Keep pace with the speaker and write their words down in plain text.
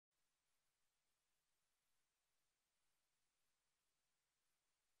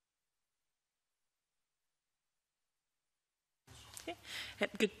Okay.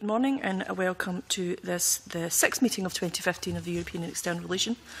 Good morning and a welcome to the 6th meeting of 2015 of the European and External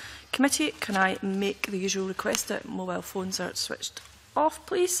Relations Committee. Can I make the usual request that mobile phones are switched off,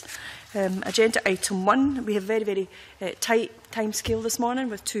 please? Agenda item 1. We have very tight time scale this morning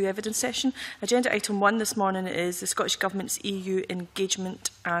with 2 evidence sessions. Agenda item 1 this morning is the Scottish Government's EU engagement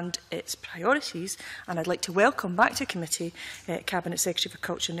and its priorities. And I'd like to welcome back to committee Cabinet Secretary for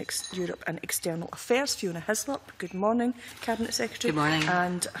Culture, Europe and External Affairs, Fiona Hyslop. Good morning, Cabinet Secretary. Good morning.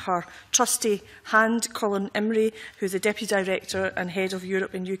 And her trusty hand, Colin Imrie, who is the Deputy Director and Head of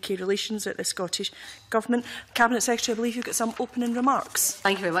Europe and UK Relations at the Scottish Government. Cabinet Secretary, I believe you've got some opening remarks.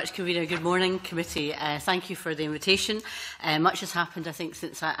 Thank you very much, Convener. Good morning, committee. Thank you for the invitation. Much has happened, I think,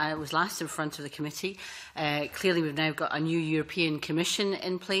 since I was last in front of the committee. Clearly, we've now got a new European Commission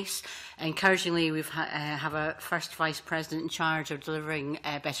in place. Encouragingly, we have a first Vice President in charge of delivering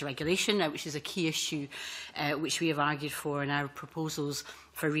better regulation, which is a key issue which we have argued for in our proposals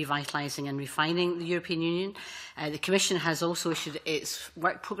for revitalising and refining the European Union. The Commission has also issued its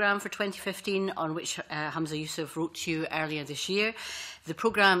work programme for 2015, on which Hamza Youssef wrote to you earlier this year. The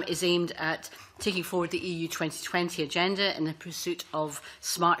programme is aimed at taking forward the EU 2020 agenda in the pursuit of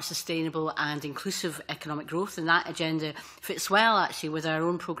smart, sustainable and inclusive economic growth. And that agenda fits well, actually, with our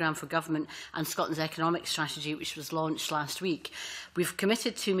own programme for government and Scotland's economic strategy, which was launched last week. We've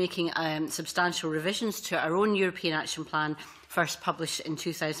committed to making substantial revisions to our own European Action Plan, first published in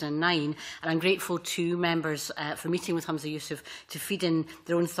 2009, and I'm grateful to members for meeting with Hamza Youssef to feed in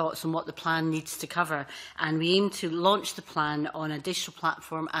their own thoughts on what the plan needs to cover. And we aim to launch the plan on a digital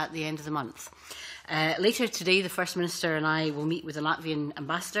platform at the end of the month. Later today, the First Minister and I will meet with the Latvian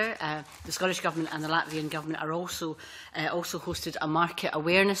Ambassador. The Scottish Government and the Latvian Government are also hosted a market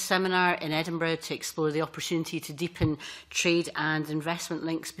awareness seminar in Edinburgh to explore the opportunity to deepen trade and investment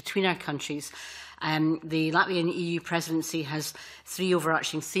links between our countries. The Latvian EU Presidency has 3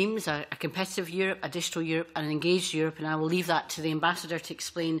 overarching themes: a competitive Europe, a digital Europe and an engaged Europe, and I will leave that to the Ambassador to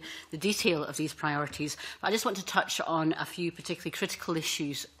explain the detail of these priorities. But I just want to touch on a few particularly critical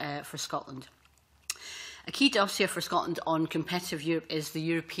issues for Scotland. A key dossier for Scotland on competitive Europe is the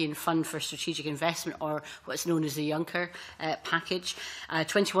European Fund for Strategic Investment, or what's known as the Juncker package, a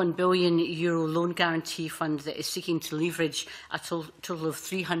 €21 billion loan guarantee fund that is seeking to leverage a total of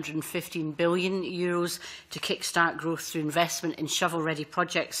 €315 billion to kickstart growth through investment in shovel-ready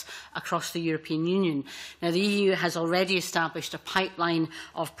projects across the European Union. Now, the EU has already established a pipeline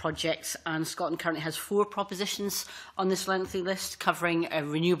of projects, and Scotland currently has 4 propositions on this lengthy list, covering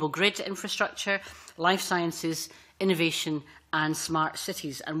renewable grid infrastructure, life sciences, innovation and smart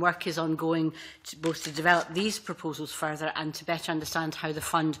cities. And work is ongoing both to develop these proposals further and to better understand how the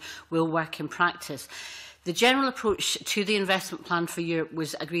fund will work in practice. The general approach to the investment plan for Europe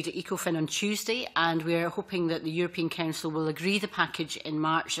was agreed at ECOFIN on Tuesday, and we are hoping that the European Council will agree the package in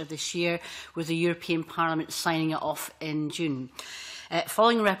March of this year, with the European Parliament signing it off in June.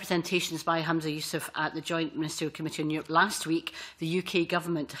 Following representations by Hamza Youssef at the Joint Ministerial Committee on Europe last week, the UK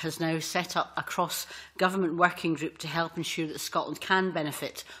Government has now set up a cross-government working group to help ensure that Scotland can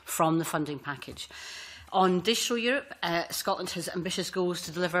benefit from the funding package. On digital Europe, Scotland has ambitious goals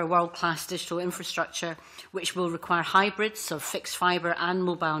to deliver world-class digital infrastructure, which will require hybrids of fixed fibre and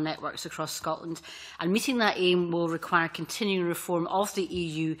mobile networks across Scotland. And meeting that aim will require continuing reform of the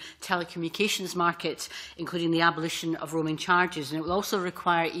EU telecommunications market, including the abolition of roaming charges. And it will also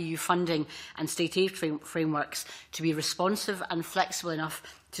require EU funding and state aid frameworks to be responsive and flexible enough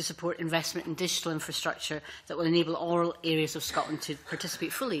to support investment in digital infrastructure that will enable all areas of Scotland to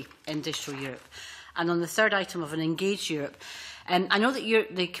participate fully in digital Europe. And on the third item of an engaged Europe, I know that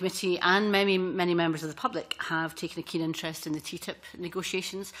the committee and many members of the public have taken a keen interest in the TTIP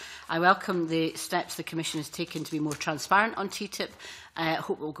negotiations. I welcome the steps the Commission has taken to be more transparent on TTIP. I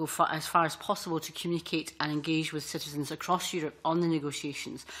hope it will go as far as possible to communicate and engage with citizens across Europe on the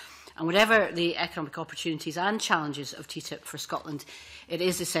negotiations. And whatever the economic opportunities and challenges of TTIP for Scotland, it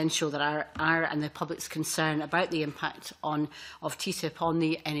is essential that our and the public's concern about the impact of TTIP on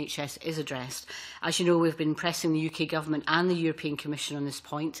the NHS is addressed. As you know, we've been pressing the UK Government and the European Commission on this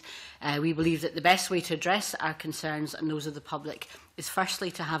point. We believe that the best way to address our concerns and those of the public is firstly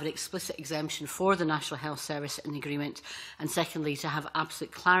to have an explicit exemption for the National Health Service in the agreement, and secondly to have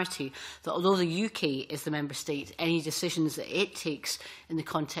absolute clarity that although the UK is the member state, any decisions that it takes in the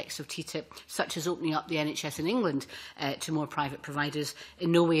context of TTIP, such as opening up the NHS in England to more private providers,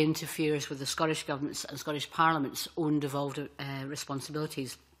 in no way interferes with the Scottish Government's and Scottish Parliament's own devolved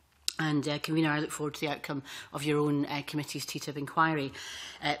responsibilities. And, Convener, I look forward to the outcome of your own committee's TTIP inquiry.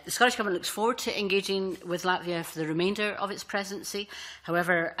 The Scottish Government looks forward to engaging with Latvia for the remainder of its presidency.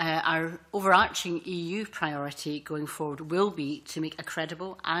 However, our overarching EU priority going forward will be to make a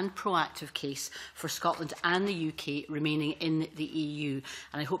credible and proactive case for Scotland and the UK remaining in the EU.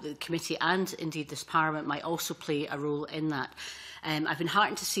 And I hope that the committee and indeed this Parliament might also play a role in that. I've been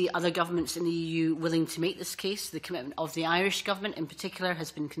heartened to see other governments in the EU willing to make this case. The commitment of the Irish Government in particular has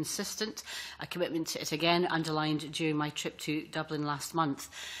been consistent, a commitment it again underlined during my trip to Dublin last month.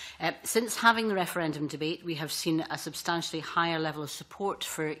 Since having the referendum debate, we have seen a substantially higher level of support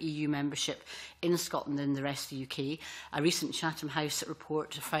for EU membership in Scotland than the rest of the UK. A recent Chatham House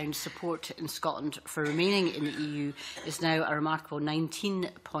report found support in Scotland for remaining in the EU is now a remarkable 19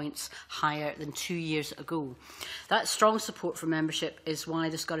 points higher than 2 years ago. That strong support for membership is why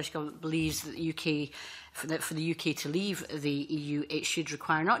the Scottish Government believes that the UK for the UK to leave the EU, it should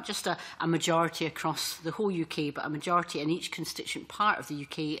require not just a majority across the whole UK, but a majority in each constituent part of the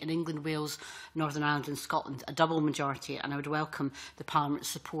UK, in England, Wales, Northern Ireland and Scotland, a double majority, and I would welcome the Parliament's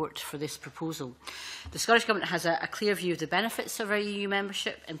support for this proposal. The Scottish Government has a clear view of the benefits of our EU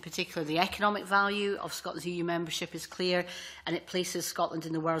membership. In particular, the economic value of Scotland's EU membership is clear, and it places Scotland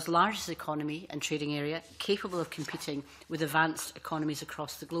in the world's largest economy and trading area, capable of competing with advanced economies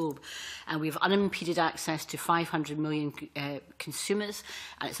across the globe. And we have unimpeded access to 500 million consumers,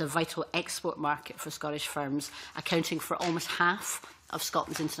 and it's a vital export market for Scottish firms, accounting for almost half of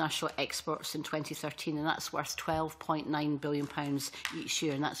Scotland's international exports in 2013, and that's worth £12.9 billion each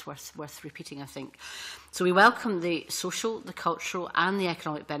year, and that's worth repeating, I think. So we welcome the social, the cultural and the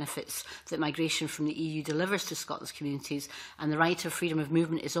economic benefits that migration from the EU delivers to Scotland's communities, and the right of freedom of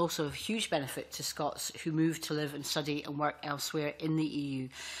movement is also of huge benefit to Scots who move to live and study and work elsewhere in the EU.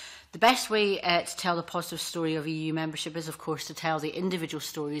 The best way to tell the positive story of EU membership is, of course, to tell the individual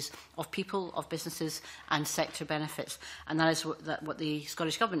stories of people, of businesses and sector benefits. And that is what the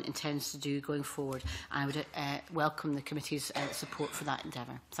Scottish Government intends to do going forward. I would welcome the committee's support for that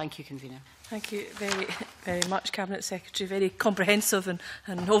endeavour. Thank you, Convener. Thank you very, very much, Cabinet Secretary. Very comprehensive and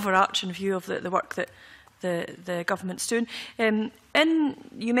overarching view of the work that the government's doing.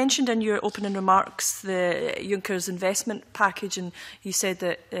 You mentioned in your opening remarks the Juncker's investment package, and you said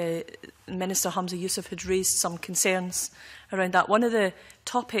that Minister Hamza Yousaf had raised some concerns around that. One of the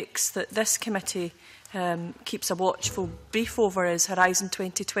topics that this committee keeps a watchful brief over is Horizon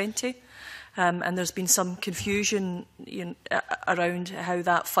 2020. And there's been some confusion around how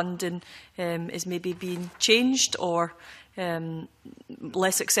that funding is maybe being changed or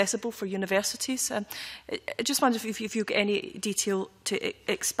less accessible for universities. I just wonder if you've got any detail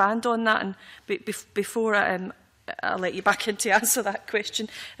to expand on that. And before I'll let you back in to answer that question,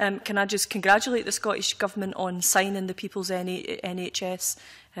 can I just congratulate the Scottish Government on signing the People's NHS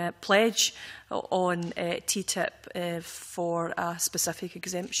pledge on TTIP for a specific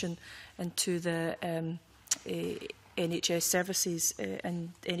exemption into the NHS services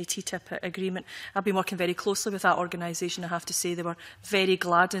and any TTIP agreement. I've been working very closely with that organisation. I have to say they were very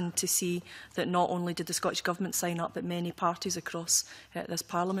gladdened to see that not only did the Scottish Government sign up, but many parties across this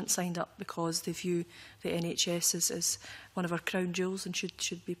Parliament signed up, because they view the NHS as one of our crown jewels and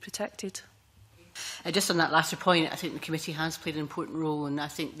should be protected. Just on that latter point, I think the committee has played an important role, and I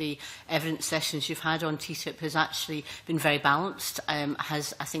think the evidence sessions you've had on TTIP has actually been very balanced,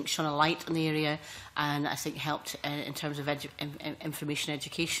 has, I think, shone a light on the area, and I think helped in terms of information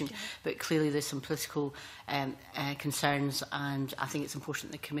education. Yeah. But clearly there's some political concerns, and I think it's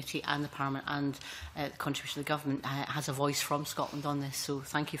important the committee and the Parliament and the contribution of the government has a voice from Scotland on this. So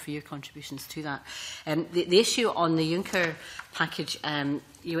thank you for your contributions to that. The issue on the Juncker package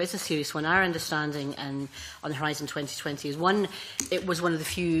is a serious one. Our understanding on the Horizon 2020 is it was one of the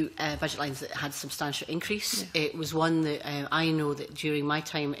few budget lines that had substantial increase. Yeah. It was one that I know that during my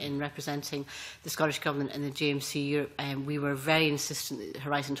time in representing the Scottish Government and the JMC Europe, we were very insistent that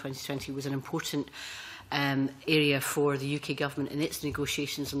Horizon 2020 was an important area for the UK Government in its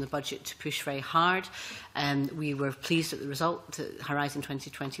negotiations on the budget to push very hard. We were pleased at the result that Horizon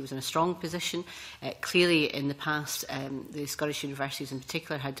 2020 was in a strong position. Clearly in the past, the Scottish universities in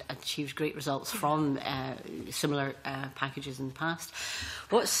particular had achieved great results from similar packages in the past.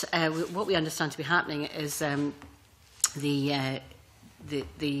 What we understand to be happening is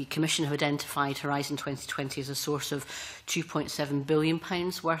the Commission have identified Horizon 2020 as a source of £2.7 billion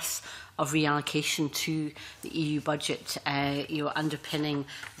worth of reallocation to the EU budget, underpinning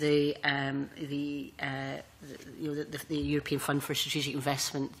the European Fund for Strategic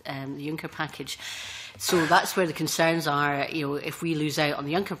Investment, the Juncker package. So that's where the concerns are. You know, if we lose out on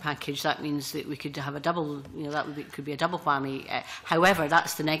the Juncker package, that means that we could have a double, you know, could be a double whammy. However,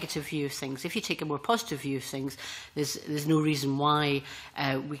 that's the negative view of things. If you take a more positive view of things, there's no reason why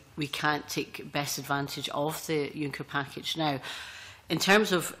we can't take best advantage of the Juncker package. Now, in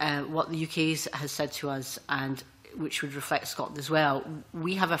terms of what the UK has said to us, and which would reflect Scotland as well,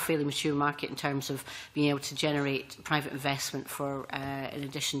 we have a fairly mature market in terms of being able to generate private investment for, in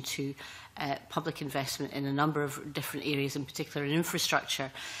addition to public investment in a number of different areas, in particular in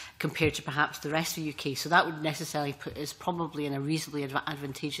infrastructure, compared to perhaps the rest of the UK. So that would necessarily put us probably in a reasonably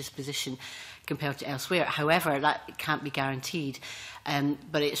advantageous position compared to elsewhere. However, that can't be guaranteed.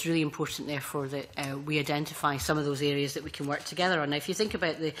 But it's really important, therefore, that we identify some of those areas that we can work together on. Now, if you think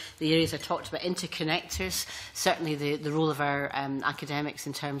about the areas I talked about, interconnectors, certainly the role of our academics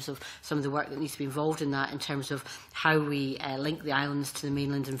in terms of some of the work that needs to be involved in that, in terms of how we link the islands to the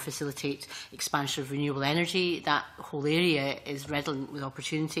mainland and facilitate expansion of renewable energy, that whole area is redolent with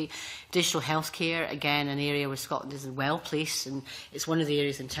opportunity. Digital healthcare, again, an area where Scotland is well placed, and it's one of the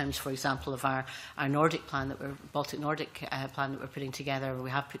areas in terms, for example, of our Nordic plan, that we're Baltic Nordic plan that we're putting together, or we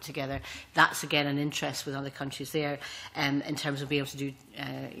have put together. That's again an interest with other countries there in terms of being able to do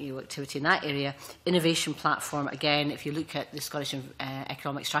activity in that area. Innovation platform, again, if you look at the Scottish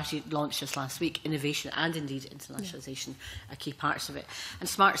economic strategy launched just last week, innovation and indeed internationalisation are key parts of it. And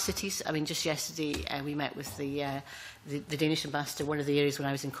smart cities, I mean, just yesterday we met with the Danish ambassador. One of the areas when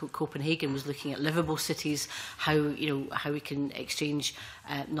I was in Copenhagen was looking at livable cities, how we can exchange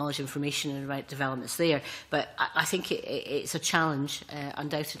knowledge, information and about developments there. But I think it's a challenge,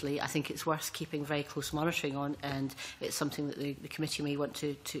 undoubtedly. I think it's worth keeping very close monitoring on, and it's something that the committee may want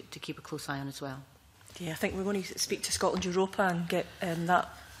to keep a close eye on as well. Yeah, I think we're going to speak to Scotland Europa and get that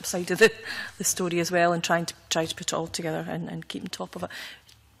side of the story as well, and try to put it all together and keep on top of it.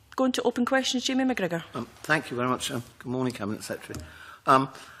 Going to open questions, Jamie McGregor. Thank you very much. Good morning, Cabinet Secretary.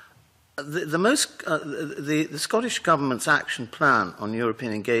 The Scottish Government's action plan on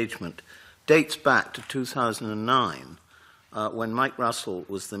European engagement dates back to 2009, when Mike Russell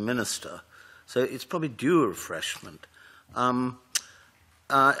was the minister. So it's probably due a refreshment. Now,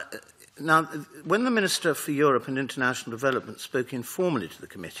 when the Minister for Europe and International Development spoke informally to the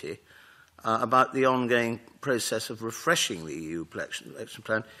committee about the ongoing process of refreshing the EU action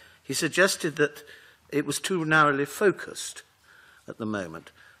plan, he suggested that it was too narrowly focused at the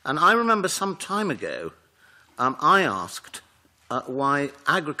moment. And I remember some time ago, I asked why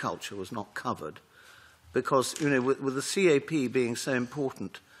agriculture was not covered, because, with the CAP being so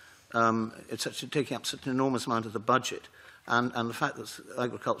important, it's actually taking up such an enormous amount of the budget, and the fact that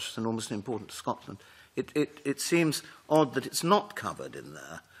agriculture is enormously important to Scotland, it seems odd that it's not covered in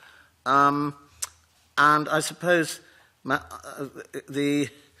there. And I suppose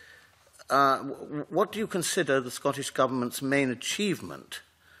what do you consider the Scottish Government's main achievement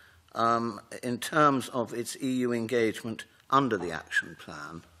in terms of its EU engagement under the action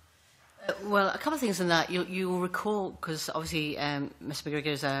plan? Well, a couple of things on that. You'll recall, because obviously Ms McGregor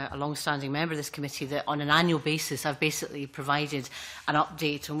is a long-standing member of this committee, that on an annual basis I've basically provided an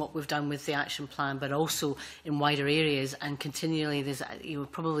update on what we've done with the action plan, but also in wider areas, and continually there's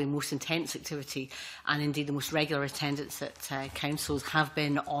probably most intense activity and indeed the most regular attendance that councils have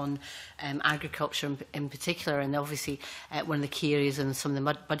been on agriculture in particular, and obviously one of the key areas in some of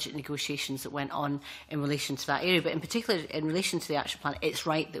the budget negotiations that went on in relation to that area. But in particular, in relation to the action plan, it's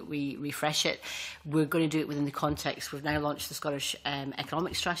right that we refresh it. We're going to do it within the context. We've now launched the Scottish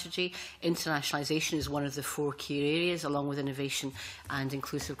economic strategy. Internationalisation is one of the 4 key areas, along with innovation and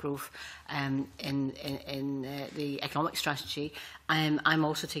inclusive growth in the economic strategy. I'm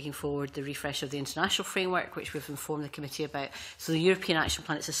also taking forward the refresh of the international framework, which we've informed the committee about. So the European Action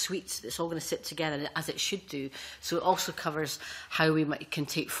Plan, it's a suite. It's all going to sit together, as it should do. So it also covers how we can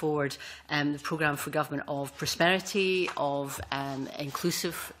take forward the programme for government of prosperity, of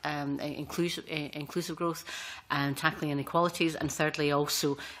inclusive growth, and tackling inequalities, and thirdly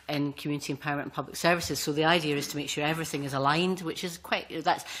also in community empowerment and public services. So the idea is to make sure everything is aligned, which is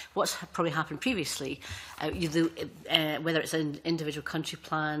that's what's probably happened previously. Whether it's in individual country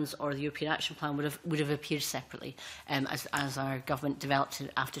plans or the European Action Plan would have appeared separately as our government developed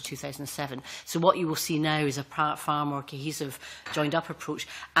it after 2007. So what you will see now is a far more cohesive, joined-up approach,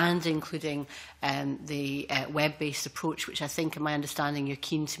 and including the web-based approach, which I think, in my understanding, you're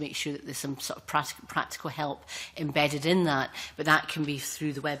keen to make sure that there's some sort of practical help embedded in that, but that can be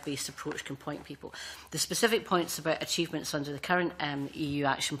through the web-based approach, can point people. The specific points about achievements under the current EU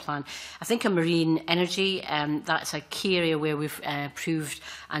Action Plan, I think in marine energy, that's a key area where we've proved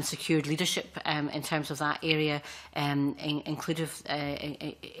and secured leadership in terms of that area, inclusive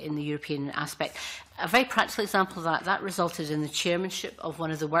in the European aspect. A very practical example of that resulted in the chairmanship of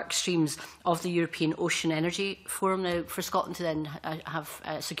one of the work streams of the European Ocean Energy Forum. Now, for Scotland to then have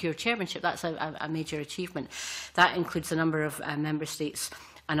secure chairmanship, that's a major achievement. That includes a number of member states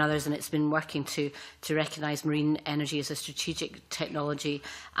and others, and it's been working to recognise marine energy as a strategic technology,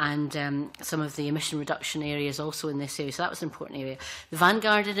 and some of the emission reduction areas also in this area. So that was an important area. The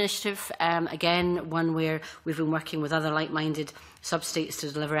Vanguard Initiative, again, one where we've been working with other like-minded sub-states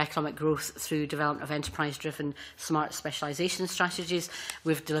to deliver economic growth through development of enterprise-driven smart specialisation strategies.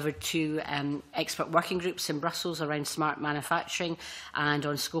 We've delivered 2 expert working groups in Brussels around smart manufacturing and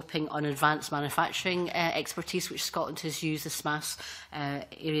on scoping on advanced manufacturing expertise, which Scotland has used, the SMAS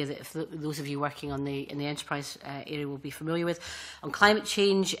area that if those of you working in the enterprise area will be familiar with. On climate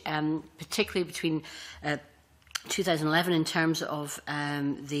change, particularly between 2011 in terms of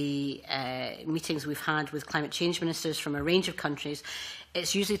the meetings we've had with climate change ministers from a range of countries.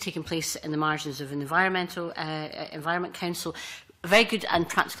 It's usually taken place in the margins of an Environment Council. A very good and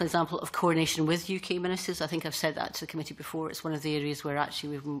practical example of coordination with UK ministers. I think I've said that to the committee before. It's one of the areas where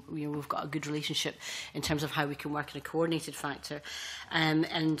actually we've got a good relationship in terms of how we can work in a coordinated factor.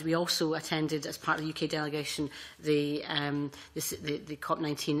 And we also attended, as part of the UK delegation, the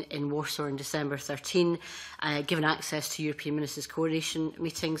COP19 in Warsaw in December 13, given access to European ministers' coordination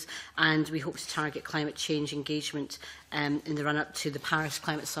meetings, and we hope to target climate change engagement in the run-up to the Paris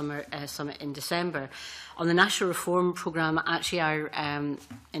Climate Summit in December. On the National Reform Programme, actually,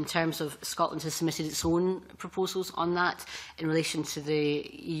 in terms of Scotland has submitted its own proposals on that in relation to the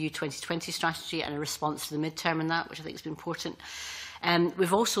EU 2020 strategy and a response to the midterm in that, which I think has been important.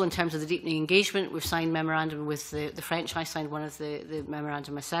 We've also, in terms of the deepening engagement, we've signed memorandum with the French. I signed one of the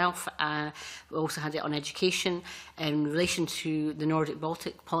memorandum myself. We also had it on education. In relation to the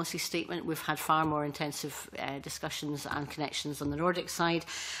Nordic-Baltic policy statement, we've had far more intensive discussions and connections on the Nordic side.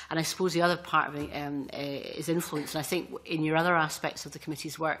 And I suppose the other part of it is influence. And I think in your other aspects of the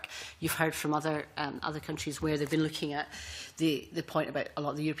committee's work, you've heard from other countries where they've been looking at the point about a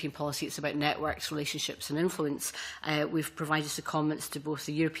lot of the European policy. It's about networks, relationships and influence. We've provided some comments to both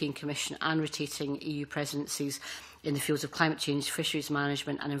the European Commission and rotating EU presidencies in the fields of climate change, fisheries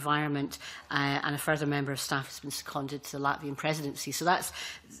management and environment, and a further member of staff has been seconded to the Latvian presidency. So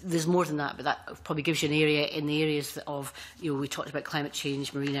there's more than that, but that probably gives you an area in the areas of, we talked about climate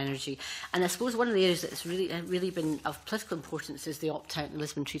change, marine energy. And I suppose one of the areas that's really been of political importance is the opt-out in the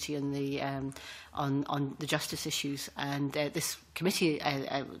Lisbon Treaty and the on the justice issues. And this committee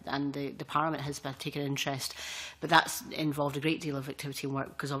and the Parliament has taken interest, but that's involved a great deal of activity and work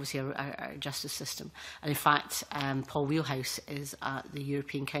because obviously our justice system. And in fact, Paul Wheelhouse is at the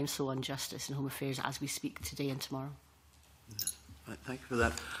European Council on Justice and Home Affairs as we speak today and tomorrow. Right, thank you for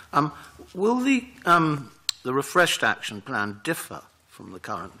that. Will the refreshed action plan differ from the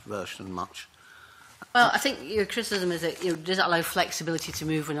current version much? Well, I think your criticism is that does it allow flexibility to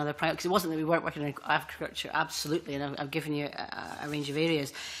move in other priorities? Because it wasn't that we weren't working in agriculture, absolutely, and I've given you a range of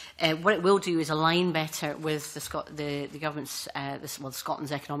areas. What it will do is align better with the government's,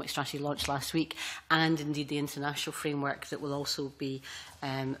 Scotland's economic strategy launched last week, and indeed the international framework that will also be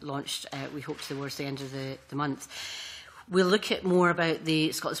launched, we hope, towards the end of the month. We'll look at more about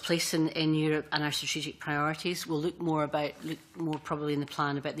Scotland's place in Europe and our strategic priorities. We'll look more probably in the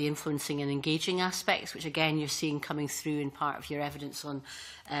plan about the influencing and engaging aspects, which again you're seeing coming through in part of your evidence on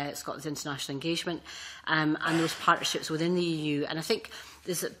Scotland's international engagement and those partnerships within the EU. And I think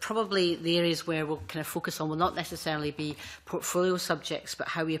there's probably the areas where we'll kind of focus on will not necessarily be portfolio subjects, but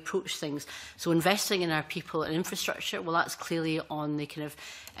how we approach things. So investing in our people and infrastructure, well, that's clearly on the kind of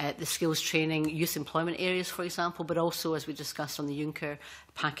the skills training, youth employment areas, for example, but also, as we discussed on the Juncker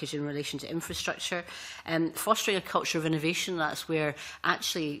package in relation to infrastructure. Fostering a culture of innovation, that's where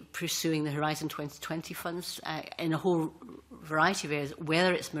actually pursuing the Horizon 2020 funds in a whole variety of areas,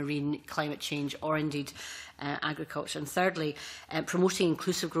 whether it's marine, climate change, or indeed agriculture. And thirdly, promoting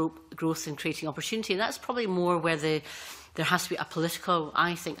inclusive growth and creating opportunity. And that's probably more where there has to be a political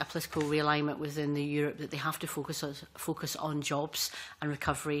realignment within the Europe that they have to focus on jobs and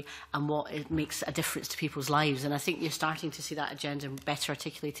recovery and what it makes a difference to people's lives. And I think you're starting to see that agenda better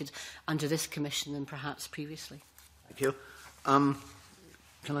articulated under this Commission than perhaps previously. Thank you. Can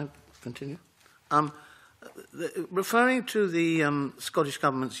I continue? Referring to the Scottish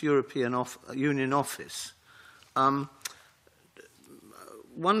Government's European Union Office, one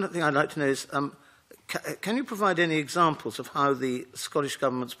thing I'd like to know is, can you provide any examples of how the Scottish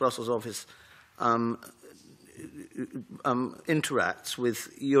Government's Brussels office interacts with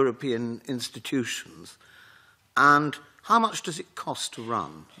European institutions, and How much does it cost to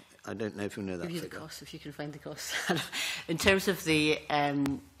run? I don't know if you know that Give you figure. the cost, if you can find the cost. In terms of the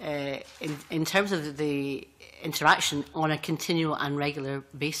in terms of the interaction on a continual and regular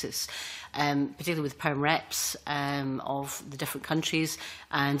basis, particularly with perm reps of the different countries,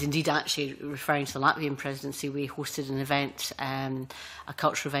 and indeed actually referring to the Latvian presidency, we hosted an event, a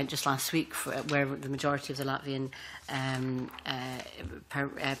cultural event just last week where the majority of the Latvian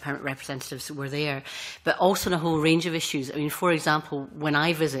permanent representatives were there, but also on a whole range of issues. I mean, for example, when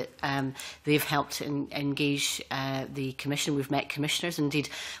I visit, they've helped engage the Commission. We've met commissioners. Indeed,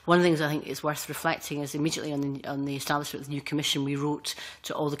 one of the things I think is worth reflecting is immediately on the establishment of the new Commission, we wrote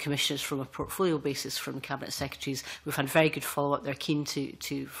to all the commissioners from a portfolio basis from the Cabinet Secretaries. We've had very good follow-up. They're keen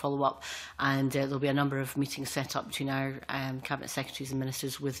to follow up, and there'll be a number of meetings set up between our Cabinet Secretaries and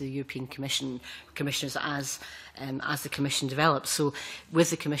Ministers with the European Commissioners as the Commission develops. So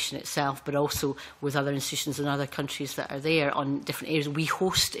with the Commission itself, but also with other institutions in other countries that are there on different areas. We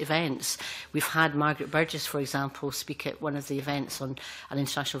host events. We've had Margaret Burgess, for example, speak at one of the events on an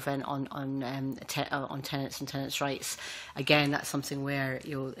international event on tenants and tenants' rights. Again, that's something where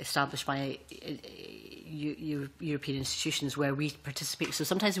established by European institutions where we participate. So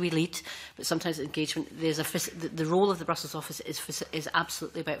sometimes we lead, but sometimes engagement. There's the role of the Brussels office is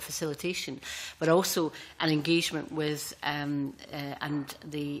absolutely about facilitation, but also an engagement with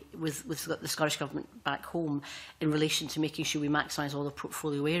the Scottish Government back home in relation to making sure we maximise all the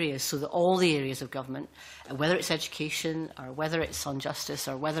portfolio areas, so that all the areas of government, whether it's education or whether it's on justice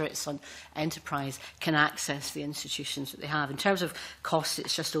or whether it's on enterprise, can access the institutions that they have. In terms of costs,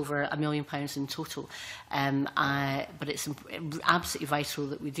 it's just over £1 million in total. But it's absolutely vital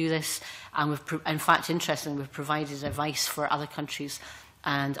that we do this, and in fact, interestingly, we've provided advice for other countries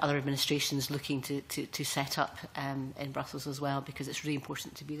and other administrations looking to set up in Brussels as well, because it's really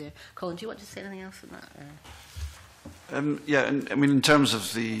important to be there. Colin, do you want to say anything else on that? Yeah, and I mean, in terms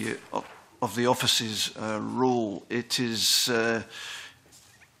of the office's role, it is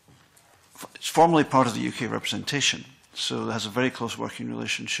it's formally part of the UK representation. So it has a very close working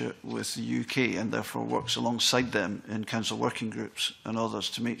relationship with the UK, and therefore works alongside them in council working groups and others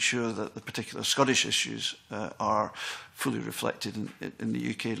to make sure that the particular Scottish issues are fully reflected in the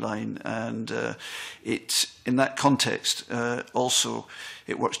UK line. And in that context, also,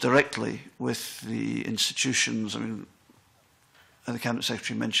 it works directly with the institutions. I mean, the Cabinet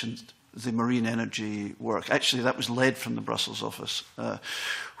Secretary mentioned the marine energy work. Actually, that was led from the Brussels office,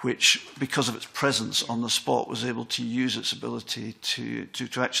 which, because of its presence on the spot, was able to use its ability to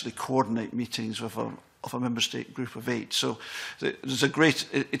actually coordinate meetings with a member state group of 8. So it's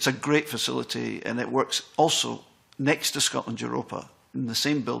a great facility, and it works also next to Scotland Europa in the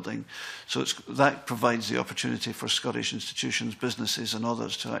same building. So that provides the opportunity for Scottish institutions, businesses and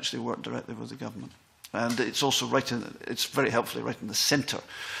others to actually work directly with the government. And it's also it's very helpfully right in the centre,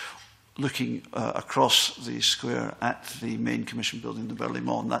 looking across the square at the main Commission building, the Burley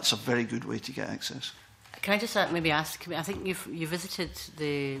Mall, and that's a very good way to get access. Can I just maybe ask, I think you visited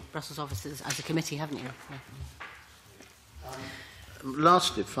the Brussels offices as a committee, haven't you?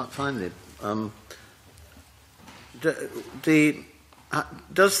 Lastly, finally,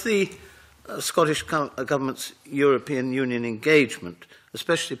 does the Scottish Government's European Union engagement,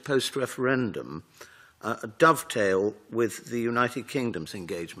 especially post-referendum, dovetail with the United Kingdom's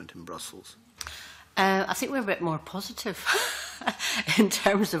engagement in Brussels? I think we're a bit more positive in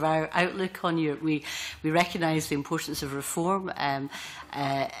terms of our outlook on Europe. We recognise the importance of reform, and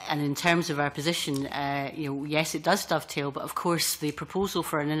in terms of our position, yes, it does dovetail, but of course the proposal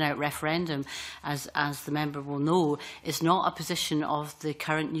for an in-out referendum, as the member will know, is not a position of the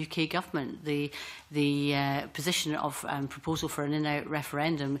current UK government. The position of proposal for an in-out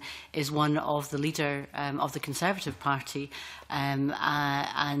referendum is one of the leader of the Conservative Party,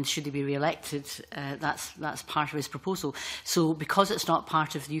 and should he be re-elected, that's part of his proposal. So because it's not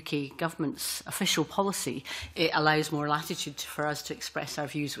part of the UK government's official policy, it allows more latitude for us to express our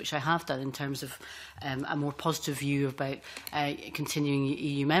views, which I have done in terms of a more positive view about continuing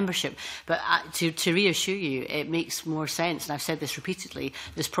EU membership. But to reassure you, it makes more sense, and I've said this repeatedly,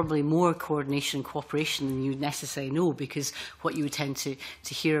 there's probably more coordination and cooperation than you necessarily know, because what you would tend to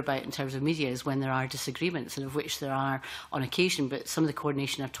hear about in terms of media is when there are disagreements, and of which there are on occasion. But some of the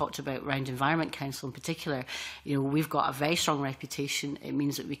coordination I've talked about around Environment Council in particular, we've got a very strong reputation. It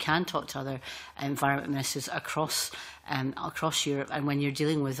means that we can talk to other environment ministers across Europe, and when you're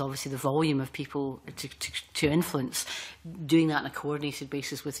dealing with obviously the volume of people to influence, doing that on a coordinated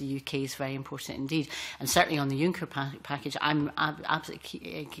basis with the UK is very important indeed. And certainly on the Juncker package, I'm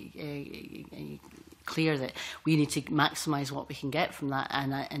absolutely clear that we need to maximise what we can get from that.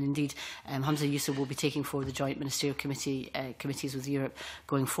 And indeed, Hamza Yusuf will be taking forward the joint ministerial committees with Europe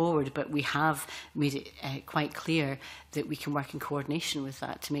going forward. But we have made it quite clear that we can work in coordination with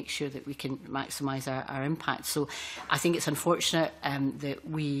that to make sure that we can maximise our impact. So I think it's unfortunate that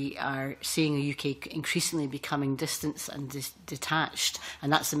we are seeing the UK increasingly becoming distant and detached,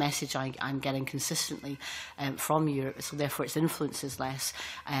 and that's the message I'm getting consistently from Europe. So therefore its influence is less.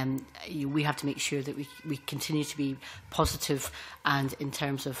 We have to make sure that we continue to be positive, and in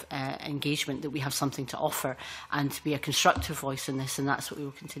terms of engagement, that we have something to offer and to be a constructive voice in this, and that's what we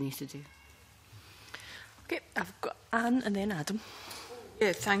will continue to do. Okay, I've got Anne and then Adam.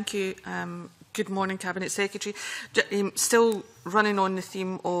 Yeah, thank you. Good morning, Cabinet Secretary. Still running on the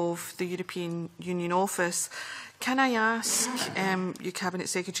theme of the European Union Office, can I ask you, Cabinet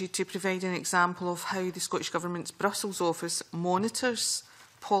Secretary, to provide an example of how the Scottish Government's Brussels office monitors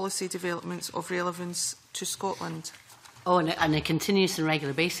policy developments of relevance to Scotland? Oh, on a continuous and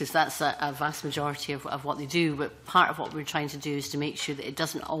regular basis. That's a vast majority of what they do. But part of what we're trying to do is to make sure that it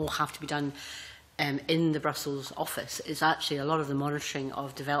doesn't all have to be done in the Brussels office. It's actually a lot of the monitoring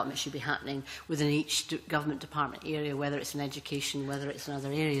of development should be happening within each government department area, whether it's in education, whether it's in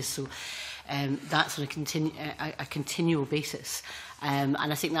other areas. So that's on a continual basis. And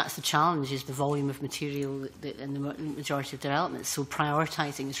I think that's the challenge, is the volume of material in the majority of developments. So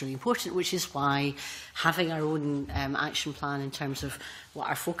prioritising is really important, which is why having our own action plan in terms of what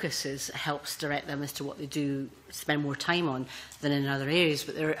our focus is helps direct them as to what they do, spend more time on than in other areas.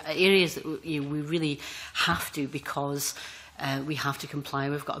 But there are areas that we really have to, because we have to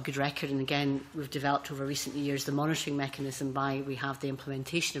comply. We've got a good record, and again, we've developed over recent years the monitoring mechanism by we have the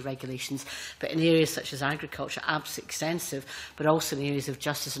implementation of regulations. But in areas such as agriculture, absolutely extensive, but also in areas of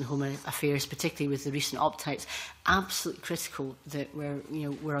justice and home affairs, particularly with the recent opt-outs, absolutely critical that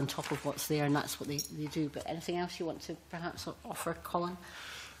we're on top of what's there, and that's what they do. But anything else you want to perhaps offer, Colin?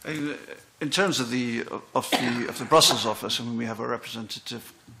 In terms of the Brussels office, I mean, we have a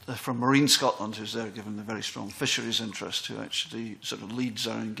representative from Marine Scotland who's there, given the very strong fisheries interest, who actually sort of leads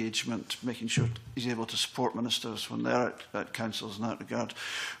our engagement, making sure he's able to support ministers when they're at councils in that regard.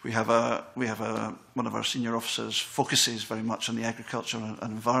 We have one of our senior officers focuses very much on the agriculture and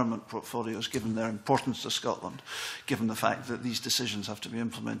environment portfolios, given their importance to Scotland, given the fact that these decisions have to be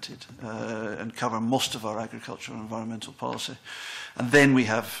implemented and cover most of our agriculture and environmental policy. And then we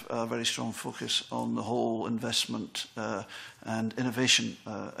have a very strong focus on the whole investment and innovation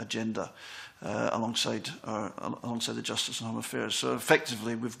agenda alongside the Justice and Home Affairs. So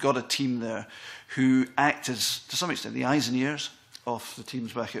effectively, we've got a team there who act as, to some extent, the eyes and ears of the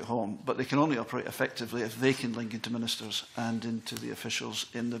teams back at home, but they can only operate effectively if they can link into ministers and into the officials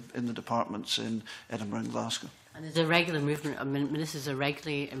in the departments in Edinburgh and Glasgow. And there's a regular movement of ministers are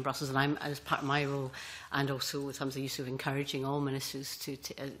regularly in Brussels, and I'm, as part of my role, and also with Hamza Yusuf, encouraging all ministers to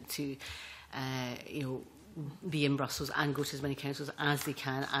be in Brussels and go to as many councils as they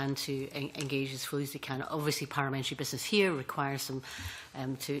can, and to engage as fully as they can. Obviously, parliamentary business here requires them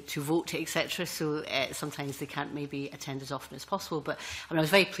to vote, etc. So sometimes they can't maybe attend as often as possible. But I mean, I was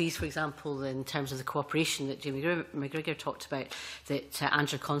very pleased, for example, in terms of the cooperation that Jamie McGregor talked about, that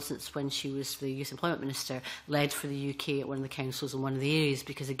Angela Constance, when she was the Youth Employment Minister, led for the UK at one of the councils in one of the areas,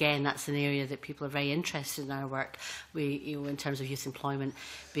 because again, that's an area that people are very interested in our work. We, in terms of youth employment,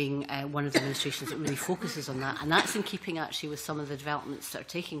 being one of the administrations that really focuses on that, and that's in keeping actually with some of the developments that are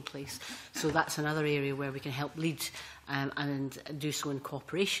taking place. So that's another area where we can help lead and do so in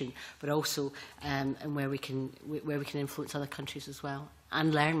cooperation, but also and where we can influence other countries as well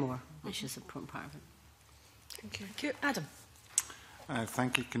and learn more, which is an important part of it. Thank you. Thank you. Adam.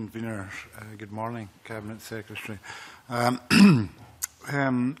 Thank you, Convener. Good morning, Cabinet Secretary. I'd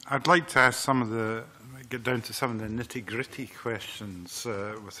like to ask get down to some of the nitty-gritty questions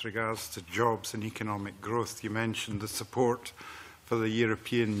with regards to jobs and economic growth. You mentioned the support for the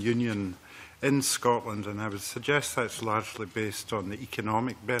European Union in Scotland, and I would suggest that's largely based on the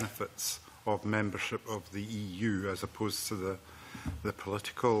economic benefits of membership of the EU, as opposed to the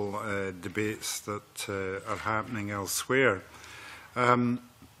political debates that are happening elsewhere.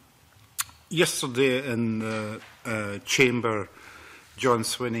 Yesterday in the Chamber, John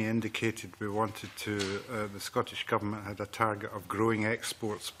Swinney indicated we wanted to, the Scottish Government had a target of growing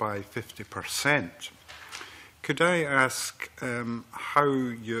exports by 50%. Could I ask how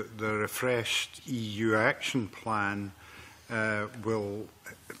the refreshed EU action plan will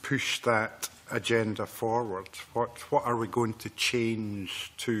push that agenda forward? What are we going to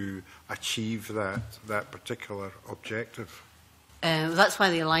change to achieve that particular objective? That's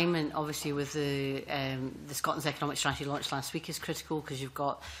why the alignment, obviously, with the Scotland's economic strategy launched last week is critical, because you've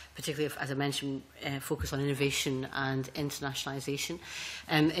got, particularly, as I mentioned, focus on innovation and internationalisation.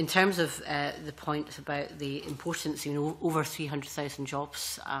 In terms of the point about the importance, you know, over 300,000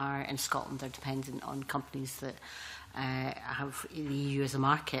 jobs are in Scotland are dependent on companies that have the EU as a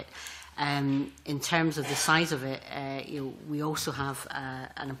market. In terms of the size of it, you know, we also have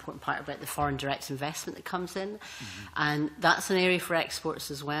an important part about the foreign direct investment that comes in, and that's an area for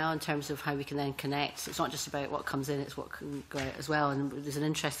exports as well, in terms of how we can then connect. It's not just about what comes in, it's what can go out as well. And there's an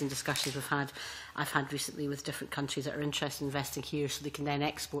interesting discussion I've had recently with different countries that are interested in investing here, so they can then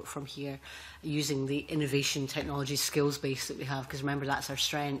export from here using the innovation technology skills base that we have, because remember, that's our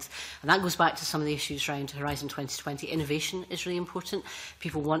strength. And that goes back to some of the issues around Horizon 2020. Innovation is really important.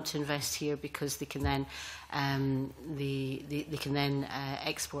 People want to invest here because they can then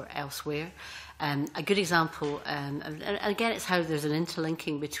export elsewhere. A good example, and again, it's how there's an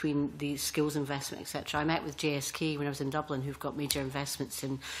interlinking between the skills investment, etc. I met with JSK when I was in Dublin, who've got major investments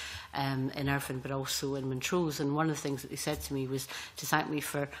in Irvine, but also in Montrose. And one of the things that they said to me was to thank me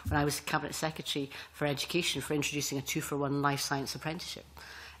for, when I was Cabinet Secretary for Education, for introducing a 2-for-1 life science apprenticeship.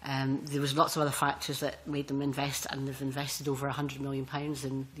 There was lots of other factors that made them invest, and they've invested over £100 million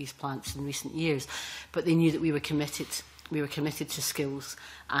in these plants in recent years. But they knew that we were committed to skills,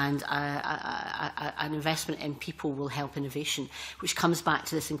 and an investment in people will help innovation, which comes back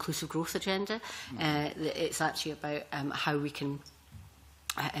to this inclusive growth agenda. It's actually about how we can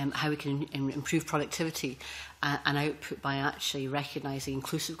improve productivity and output by actually recognising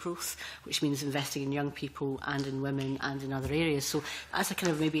inclusive growth, which means investing in young people and in women and in other areas. So that's a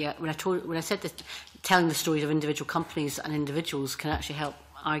kind of when I said that telling the stories of individual companies and individuals can actually help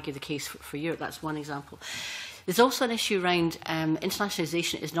argue the case for Europe. That's one example. There's also an issue around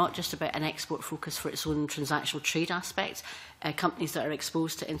internationalisation is not just about an export focus for its own transactional trade aspect. Companies that are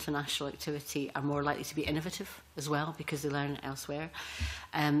exposed to international activity are more likely to be innovative as well, because they learn elsewhere.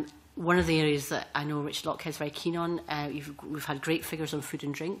 One of the areas that I know Richard Lockhead's very keen on, we've had great figures on food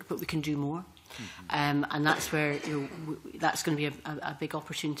and drink, but we can do more. And that's where that's going to be a big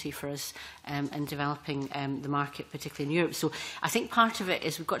opportunity for us in developing the market, particularly in Europe. So I think part of it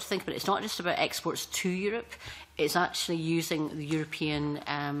is we've got to think about it. It's not just about exports to Europe, it's actually using the European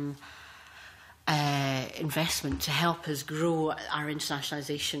investment to help us grow our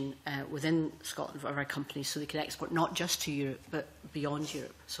internationalisation within Scotland of our companies, so they can export not just to Europe but beyond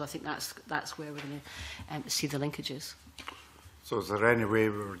Europe. So I think that's where we're going to see the linkages. So is there any way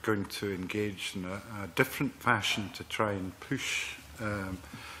we're going to engage in a different fashion to try and push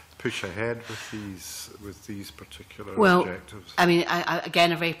ahead with these particular objectives? I mean,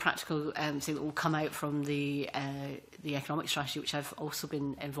 again, a very practical thing that will come out from the economic strategy, which I've also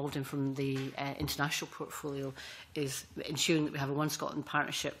been involved in from the international portfolio, is ensuring that we have a One Scotland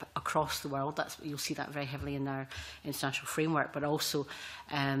partnership across the world. You'll see that very heavily in our international framework, but also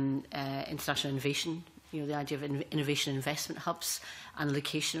international innovation. You know, the idea of innovation investment hubs and the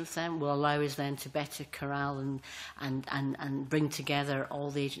location of them will allow us then to better corral and bring together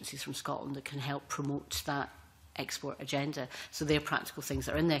all the agencies from Scotland that can help promote that export agenda. So they're practical things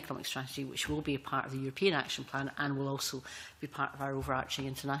that are in the economic strategy, which will be a part of the European Action Plan and will also be part of our overarching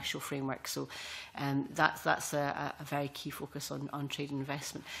international framework. So that's a very key focus on trade and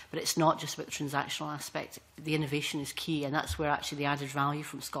investment. But it's not just about the transactional aspect. The innovation is key, and that's where actually the added value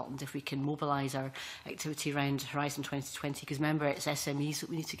from Scotland, if we can mobilise our activity around Horizon 2020, because remember, it's SMEs that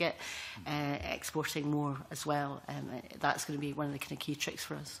we need to get exporting more as well. That's going to be one of the kind of key tricks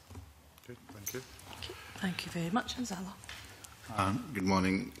for us. Good, thank you. Thank you very much, Anzala. Good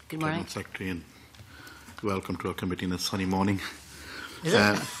morning, Good morning. Cabinet Secretary, and welcome to our committee in a sunny morning.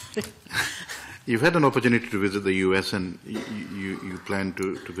 You've had an opportunity to visit the US, and you plan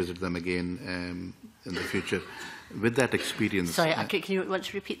to visit them again in the future. With that experience... Sorry, can you want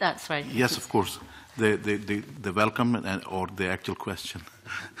to repeat that? Sorry. Yes, of course. The welcome or the actual question.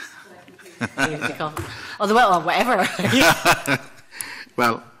 Or whatever.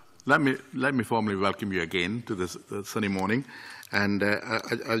 Well, let me formally welcome you again to this sunny morning. And I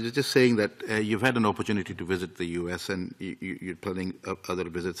was just saying that you've had an opportunity to visit the US, and you're planning other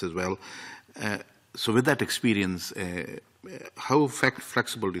visits as well. So with that experience, how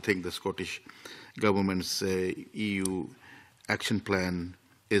flexible do you think the Scottish Government's EU action plan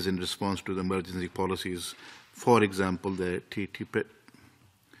is in response to the emergency policies, for example, the TTIP?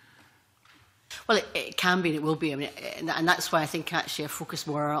 Well, it can be and it will be. I mean, and that's why I think actually I focus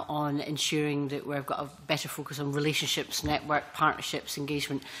more on ensuring that we've got a better focus on relationships, network, partnerships,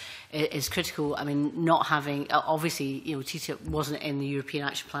 engagement is critical. I mean, not having, obviously, you know, TTIP wasn't in the European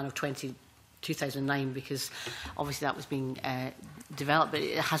Action Plan of 2020 2009, because obviously that was being developed, but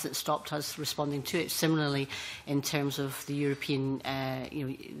it hasn't stopped us responding to it. Similarly, in terms of the European,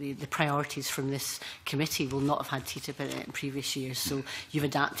 the priorities from this committee will not have had TTIP in it in previous years, so you've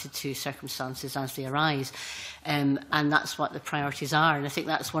adapted to circumstances as they arise, and that's what the priorities are. And I think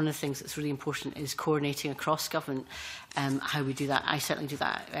that's one of the things that's really important, is coordinating across government how we do that. I certainly do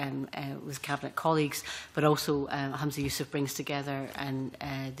that with Cabinet colleagues, but also Hamza Yousaf brings together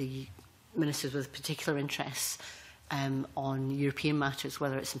the ministers with particular interests on European matters,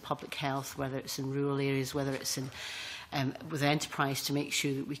 whether it's in public health, whether it's in rural areas, whether it's in with enterprise, to make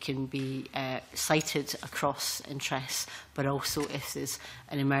sure that we can be cited across interests, but also if there's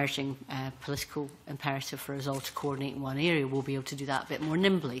an emerging political imperative for us all to coordinate in one area, we'll be able to do that a bit more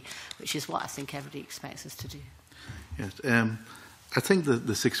nimbly, which is what I think everybody expects us to do. Yes, I think the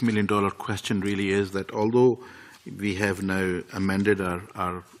 $6 million question really is that although we have now amended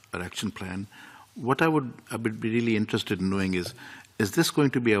our action plan, what I would be really interested in knowing is this going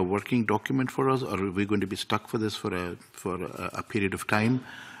to be a working document for us, or are we going to be stuck for this for a period of time?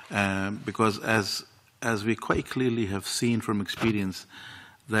 Because as we quite clearly have seen from experience,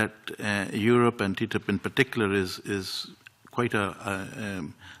 that Europe and TTIP in particular is quite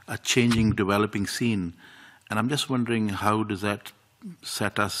a changing, developing scene. And I'm just wondering, how does that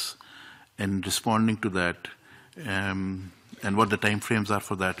set us in responding to that, and what the timeframes are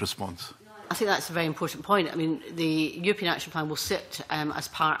for that response? I think that's a very important point. I mean, the European Action Plan will sit as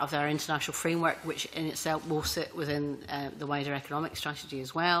part of our international framework, which in itself will sit within the wider economic strategy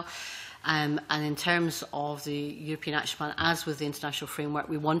as well. And in terms of the European Action Plan, as with the international framework,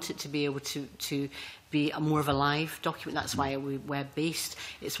 we want it to be able to be more of a live document. That's why it will be web-based.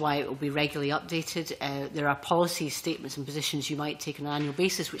 It's why it will be regularly updated. There are policy statements and positions you might take on an annual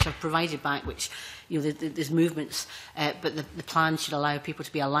basis, which are provided back, which, there's movements, but the plan should allow people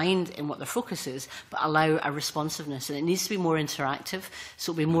to be aligned in what their focus is, but allow a responsiveness. And it needs to be more interactive,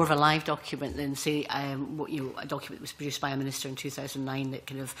 so it'll be more of a live document than, say, a document that was produced by a minister in 2009 that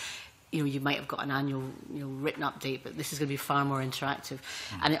kind of, you might have got an annual written update, but this is going to be far more interactive.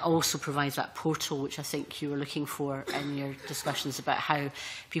 And it also provides that portal, which I think you were looking for in your discussions about how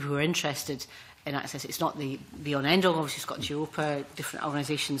people who are interested in access. It's not the be-on end-all. Obviously, Scottish Europa, different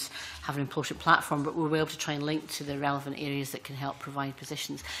organisations have an important platform, but we'll be able to try and link to the relevant areas that can help provide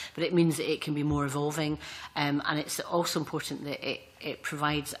positions. But it means that it can be more evolving, and it's also important that it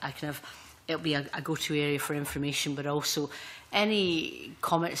provides a kind of, it'll be a go-to area for information, but also any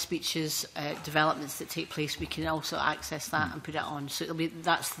comment, speeches, developments that take place, we can also access that and put it on. So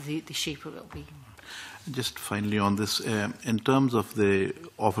that's the shape of it will be. Just finally on this, in terms of the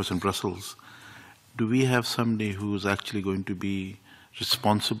office in Brussels, do we have somebody who's actually going to be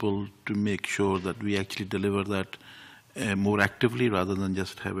responsible to make sure that we actually deliver that more actively rather than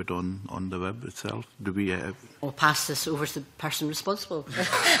just have it on the web itself? Do we have... I'll pass this over to the person responsible.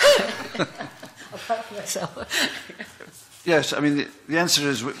 Apart from myself. Yes, I mean, the answer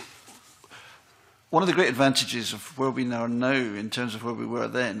is, one of the great advantages of where we are now in terms of where we were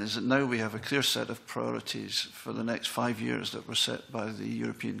then is that now we have a clear set of priorities for the next 5 years that were set by the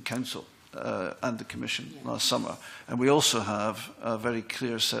European Council and the Commission last summer. And we also have a very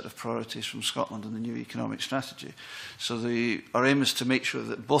clear set of priorities from Scotland and the new economic strategy. So our aim is to make sure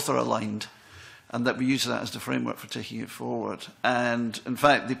that both are aligned and that we use that as the framework for taking it forward. And in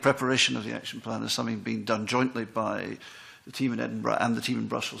fact, the preparation of the action plan is something being done jointly by the team in Edinburgh and the team in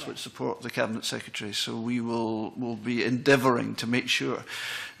Brussels, which support the Cabinet Secretary. So we will be endeavouring to make sure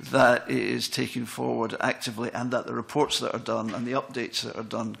that it is taken forward actively and that the reports that are done and the updates that are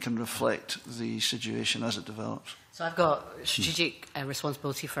done can reflect the situation as it develops. So I've got strategic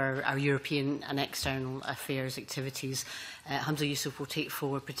responsibility for our European and external affairs activities. Hamza Yousaf will take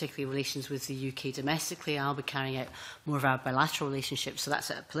forward particularly relations with the UK domestically. I'll be carrying out more of our bilateral relationships, so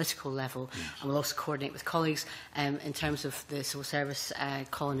that's at a political level. And we'll also coordinate with colleagues. In terms of the civil service,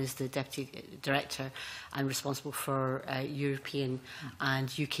 Colin is the Deputy Director and responsible for European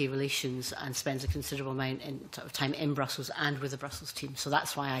and UK relations and spends a considerable amount of time in Brussels and with the Brussels team. So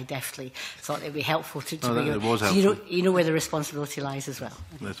that's why I definitely thought it would be helpful to it was helpful. You know where the responsibility lies as well.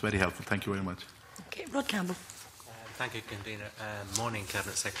 That's very helpful. Thank you very much. Okay, Rod Campbell. Thank you, Convener. Morning,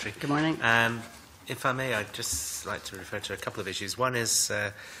 Cabinet Secretary. Good morning. If I may, I'd just like to refer to a couple of issues. One is,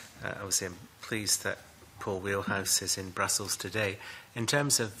 obviously, I'm pleased that Paul Wheelhouse is in Brussels today. In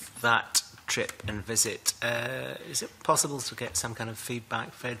terms of that trip and visit, is it possible to get some kind of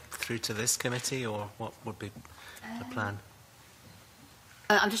feedback fed through to this committee, or what would be the plan?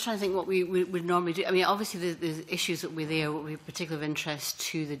 I'm just trying to think what we would normally do. I mean, obviously the issues that were there will be particularly of interest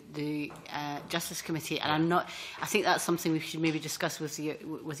to the Justice Committee, and I'm not. I think that's something we should maybe discuss with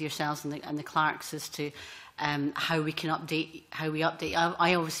yourselves and the clerks as to how we can update.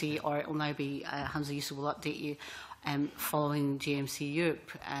 I obviously, or it will now be Hamza Yusuf will update you. Following GMC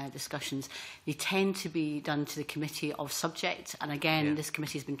Europe discussions, they tend to be done to the committee of subject, and again this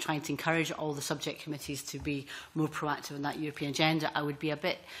committee has been trying to encourage all the subject committees to be more proactive in that European agenda. I would be a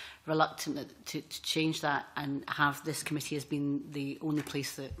bit reluctant to change that and have this committee as being the only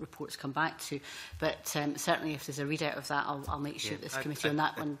place that reports come back to, but certainly if there's a readout of that, I'll make sure that this committee on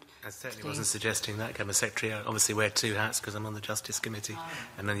that one. I certainly wasn't suggesting that, Cabinet Secretary. I obviously wear two hats because I'm on the Justice Committee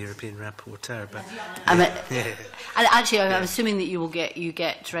and I'm the European Rapporteur. But and actually, I'm assuming that you get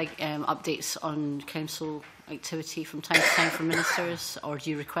updates on Council activity from time to time from ministers, or do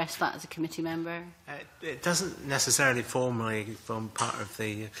you request that as a committee member? It doesn't necessarily formally form part of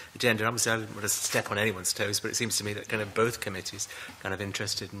the agenda. Obviously, I don't want to step on anyone's toes, but it seems to me that kind of both committees are kind of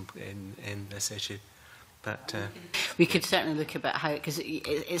interested in this issue. But we could certainly look about how, because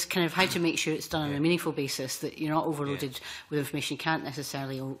it's kind of how to make sure it's done on a meaningful basis, that you're not overloaded with information you can't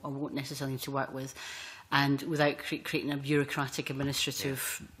necessarily or won't necessarily need to work with, and without creating a bureaucratic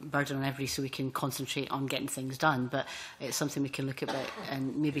administrative burden on everybody, so we can concentrate on getting things done. But it's something we can look at,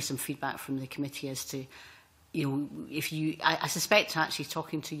 and maybe some feedback from the committee as to, you know, if you, I suspect actually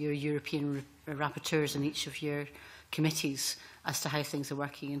talking to your European rapporteurs in each of your committees as to how things are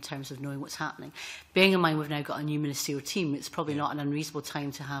working in terms of knowing what's happening. Bearing in mind we've now got a new ministerial team, it's probably not an unreasonable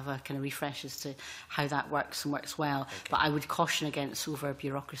time to have a kind of refresh as to how that works and works well. Okay. But I would caution against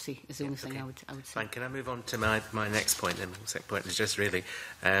over-bureaucracy is the only thing I would say. Fine. Can I move on to my next point then? The second point is just really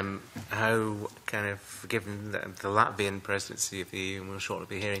how kind of, given the Latvian presidency of the EU, and we'll shortly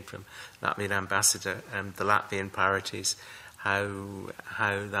be hearing from Latvian ambassador, the Latvian priorities, how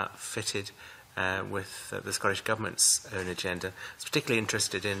that fitted with the Scottish Government's own agenda. I was particularly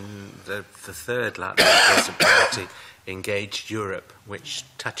interested in the third Latvian priority, Engaged Europe, which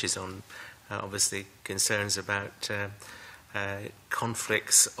touches on, obviously, concerns about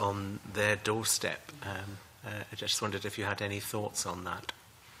conflicts on their doorstep. I just wondered if you had any thoughts on that.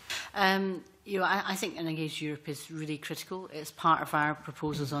 You know, I think an Engaged Europe is really critical. It's part of our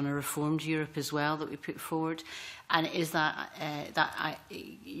proposals on a reformed Europe as well that we put forward, and it is that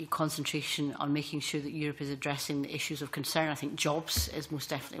concentration on making sure that Europe is addressing the issues of concern. I think jobs is most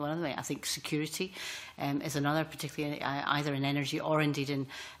definitely one of them. I think security is another, particularly either in energy or indeed in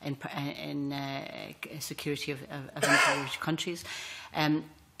security of individual countries.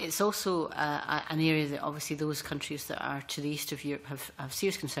 It's also an area that obviously those countries that are to the east of Europe have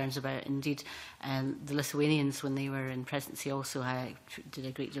serious concerns about. Indeed, the Lithuanians, when they were in presidency, also did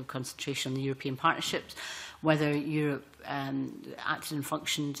a great deal of concentration on the European partnerships, whether Europe acted and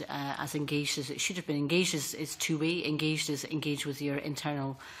functioned as engaged as it should have been. Engaged is two-way. Engaged is engaged with your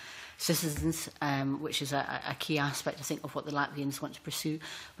internal citizens, which is a key aspect, I think, of what the Latvians want to pursue.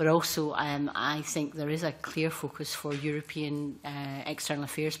 But also, I think there is a clear focus for European external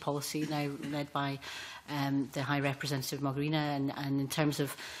affairs policy now led by the High Representative McGregor, and in terms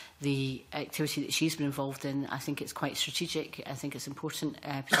of the activity that she's been involved in, I think it's quite strategic. I think it's important,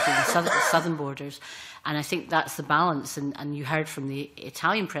 particularly in the southern borders. And I think that's the balance. And you heard from the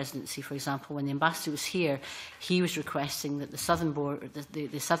Italian presidency, for example, when the ambassador was here, he was requesting that the southern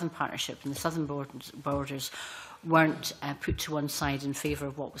partnership and the southern borders weren't put to one side in favour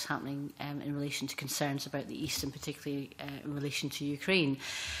of what was happening in relation to concerns about the East, and particularly in relation to Ukraine.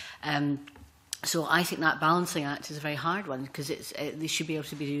 So I think that balancing act is a very hard one, because they should be able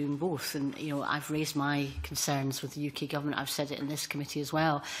to be doing both. And you know, I've raised my concerns with the UK government. I've said it in this committee as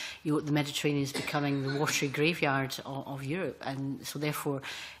well. You know, the Mediterranean is becoming the watery graveyard of Europe, and so therefore,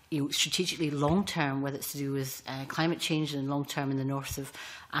 you know, strategically long term, whether it's to do with climate change, and long term in the north of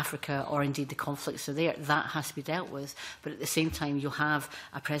Africa, or indeed the conflicts are there, that has to be dealt with. But at the same time, you'll have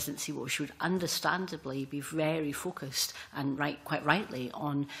a presidency which would understandably be very focused, and quite rightly,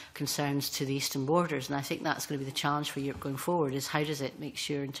 on concerns to the eastern borders. And I think that's going to be the challenge for Europe going forward, is how does it make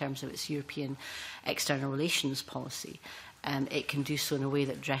sure, in terms of its European external relations policy, it can do so in a way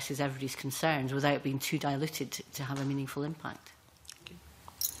that addresses everybody's concerns without being too diluted to have a meaningful impact.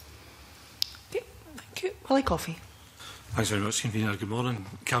 Thank you. Holly Coffey. Thanks very much, Convener. Good morning,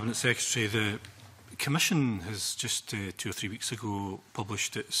 Cabinet Secretary. The Commission has just 2 or 3 weeks ago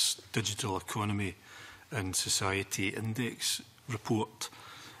published its Digital Economy and Society Index report,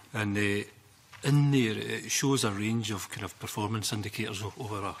 and in there it shows a range of kind of performance indicators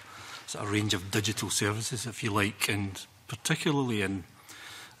over a sort of range of digital services, if you like, and particularly in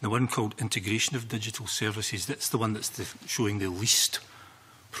the one called integration of digital services. That's the one that's showing the least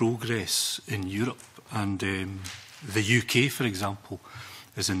progress in Europe, and the UK, for example,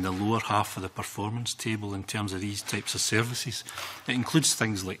 is in the lower half of the performance table in terms of these types of services. It includes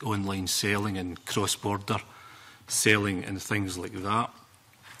things like online selling and cross-border selling and things like that.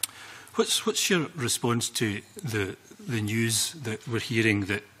 What's your response to the news that we're hearing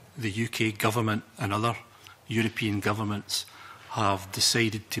that the UK government and other European governments have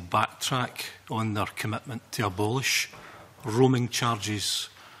decided to backtrack on their commitment to abolish roaming charges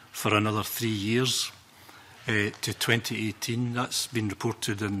for another 3 years to 2018? That's been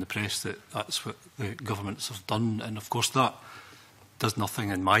reported in the press that that's what the governments have done, and of course that does nothing,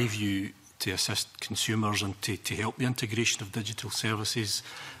 in my view, to assist consumers and to help the integration of digital services,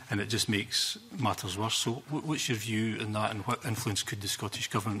 and it just makes matters worse. So what's your view on that, and what influence could the Scottish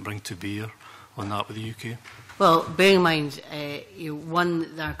Government bring to bear on that with the UK? Well, bearing in mind,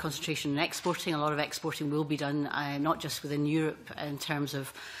 one, our concentration on exporting, a lot of exporting will be done not just within Europe in terms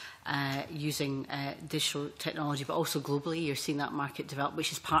of using digital technology, but also globally. You're seeing that market develop,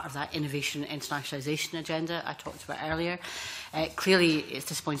 which is part of that innovation and internationalisation agenda I talked about earlier. Clearly, it's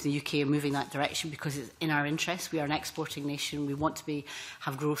disappointing the UK are moving that direction because it's in our interest. We are an exporting nation. We want to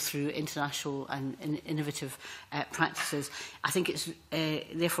have growth through international and innovative practices. I think it's,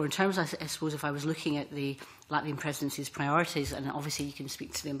 therefore, in terms, I suppose, if I was looking at the Latvian presidency's priorities, and obviously you can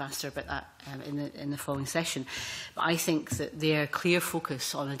speak to the ambassador about that in the following session, but I think that their clear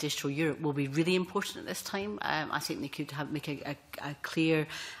focus on a digital Europe will be really important at this time. I think they could make a clear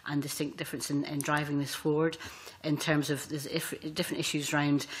and distinct difference in driving this forward in terms of different issues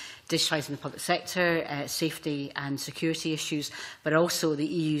around digitalising the public sector, safety and security issues, but also the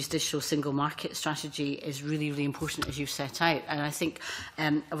EU's digital single market strategy is really, really important as you've set out. And I think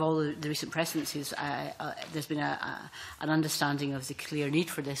of all the recent presidencies, there's been an understanding of the clear need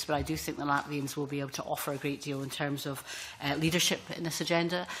for this, but I do think the Latvians will be able to offer a great deal in terms of leadership in this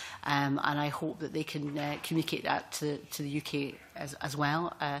agenda, and I hope that they can communicate that to the UK as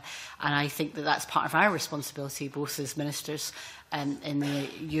well. And I think that that's part of our responsibility, both as ministers in the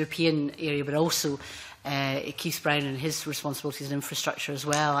European area, but also Keith Brown and his responsibilities in infrastructure as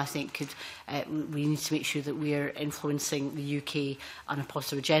well. I think we need to make sure that we are influencing the UK on a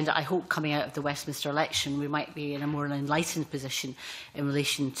positive agenda. I hope coming out of the Westminster election we might be in a more enlightened position in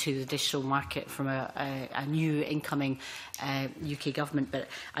relation to the digital market from a new incoming UK government. But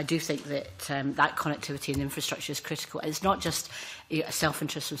I do think that that connectivity and infrastructure is critical. And it's not just a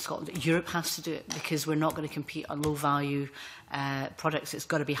self-interest from Scotland. Europe has to do it because we're not going to compete on low-value products. It's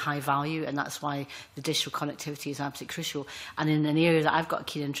got to be high value, and that's why the digital connectivity is absolutely crucial. And in an area that I've got a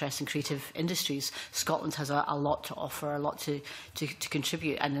keen interest in, creative industries, Scotland has a lot to offer, a lot to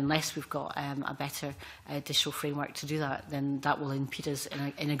contribute, and unless we've got a better digital framework to do that, then that will impede us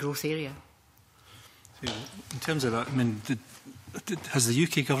in a growth area. In terms of that, I mean, has the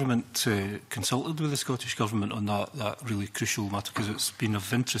UK government consulted with the Scottish government on that really crucial matter? Because it's been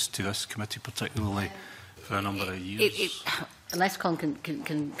of interest to this committee particularly for a number of years. Unless Colin can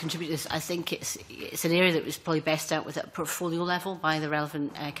contribute to this, I think it's an area that was probably best dealt with at portfolio level by the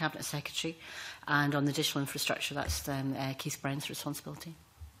relevant Cabinet Secretary, and on the digital infrastructure, that's Keith Brown's responsibility.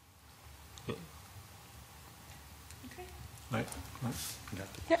 Okay. Right.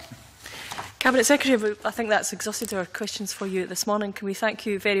 Yeah. Cabinet Secretary, I think that's exhausted our questions for you this morning. Can we thank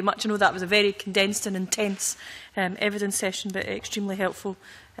you very much? I know that was a very condensed and intense evidence session, but extremely helpful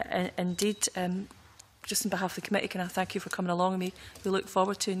indeed. Just on behalf of the committee, can I thank you for coming along, and we look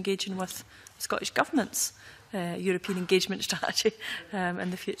forward to engaging with the Scottish Government's European engagement strategy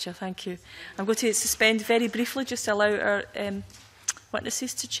in the future. Thank you. I'm going to suspend very briefly just to allow our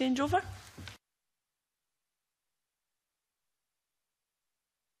witnesses to change over.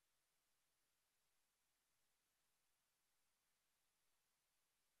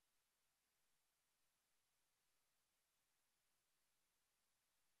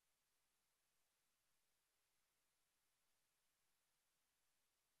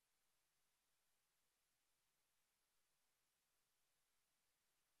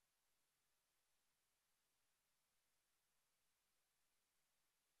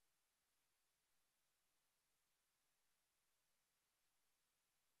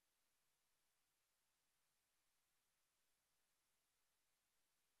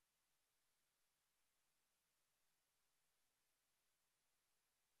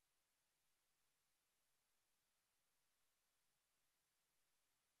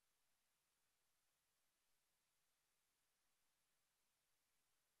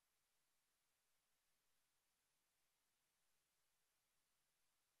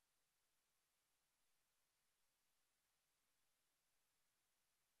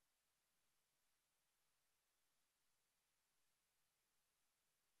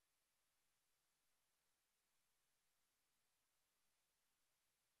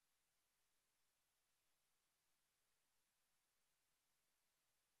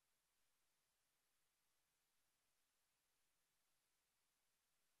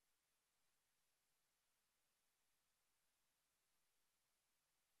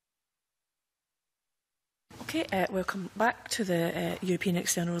 Okay, welcome back to the European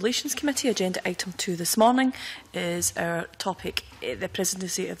External Relations Committee. Agenda item 2 this morning is our topic, the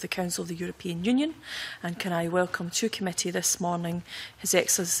Presidency of the Council of the European Union. And can I welcome to committee this morning His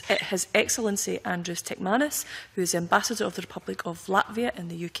Excellency Andris Teikmanis, who is the Ambassador of the Republic of Latvia in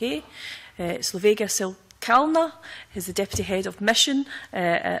the UK, Solveiga Silkalna is the Deputy Head of Mission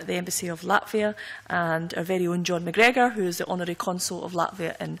at the Embassy of Latvia, and our very own John McGregor, who is the Honorary Consul of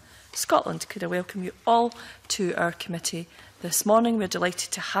Latvia in Scotland. Could I welcome you all to our committee this morning? We're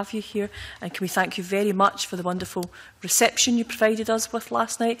delighted to have you here, and can we thank you very much for the wonderful reception you provided us with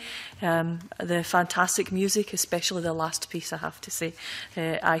last night. The fantastic music, especially the last piece, I have to say.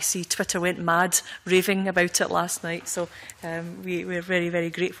 I see Twitter went mad raving about it last night, so we're very, very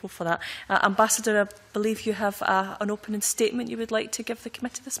grateful for that. Ambassador, I believe you have an opening statement you would like to give the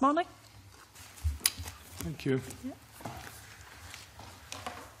committee this morning. Thank you. Yeah.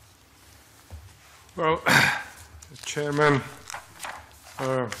 Well, Chairman,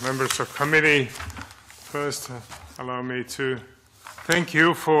 members of committee, first allow me to thank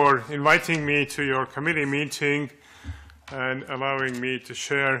you for inviting me to your committee meeting and allowing me to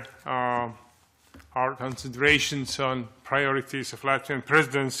share our considerations on priorities of Latvian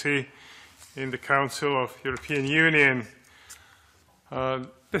presidency in the Council of European Union.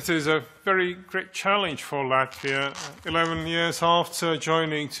 This is a very great challenge for Latvia. 11 years after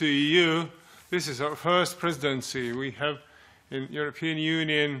joining the EU, this is our first presidency. We have in European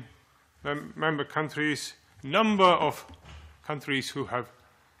Union member countries, a number of countries who have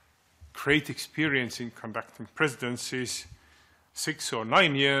great experience in conducting presidencies, 6 or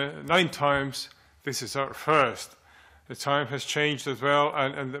 9 times. This is our first. The time has changed as well,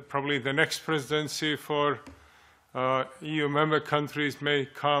 and probably the next presidency for EU member countries may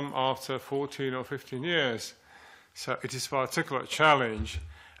come after 14 or 15 years. So it is a particular challenge.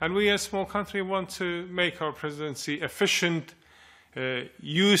 And we as a small country want to make our presidency efficient,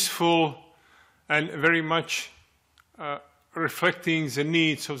 useful, and very much reflecting the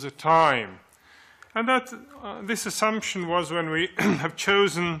needs of the time. And that this assumption was when we have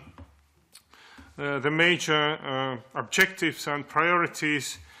chosen the major objectives and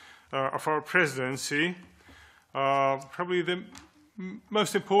priorities of our presidency. Probably the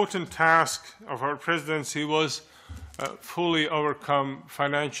most important task of our presidency was fully overcome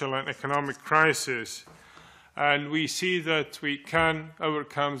financial and economic crisis. And we see that we can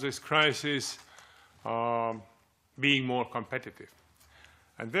overcome this crisis being more competitive.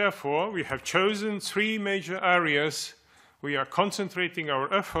 And therefore, we have chosen 3 major areas. We are concentrating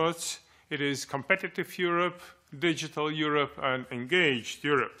our efforts. It is competitive Europe, digital Europe, and engaged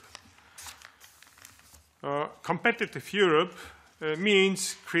Europe. Competitive Europe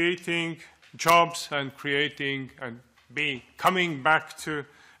means creating jobs and coming back to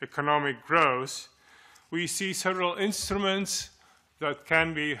economic growth. We see several instruments that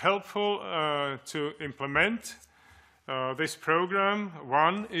can be helpful to implement this program.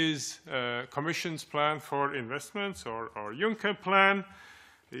 One is Commission's plan for investments, or Juncker plan,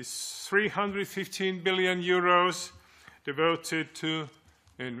 is 315 billion euros devoted to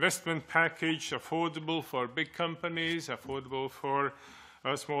investment package, affordable for big companies, affordable for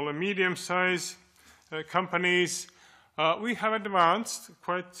small and medium-sized companies. We have advanced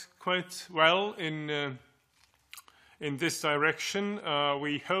quite well in this direction.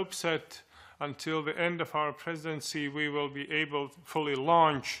 We hope that until the end of our presidency, we will be able to fully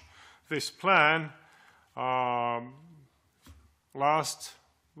launch this plan. Last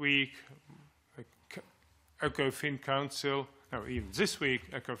week, ECOFIN Council, no, even this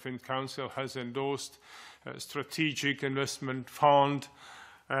week, ECOFIN Council has endorsed a strategic investment fund,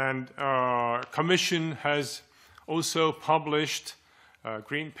 and Commission has also published a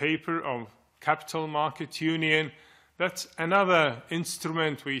green paper on capital market union. That's another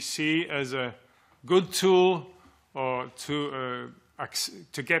instrument we see as a good tool to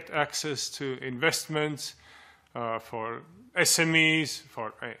get access to investments for SMEs,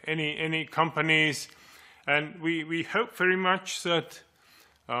 for any companies. And we hope very much that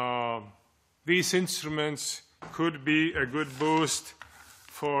these instruments could be a good boost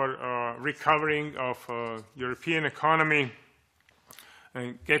for recovering of European economy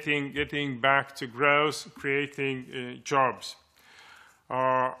and getting back to growth, creating jobs.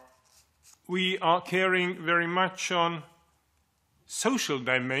 We are caring very much on social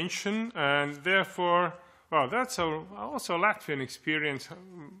dimension, and therefore, well, that's also Latvian experience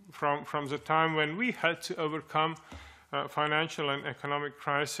from the time when we had to overcome financial and economic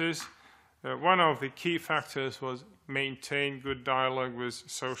crisis. One of the key factors was maintain good dialogue with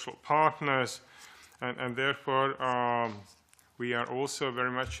social partners, and therefore we are also very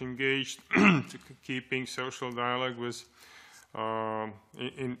much engaged to keeping social dialogue with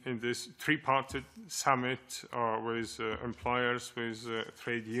in this tripartite summit with employers, with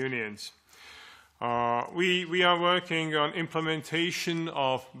trade unions. We are working on implementation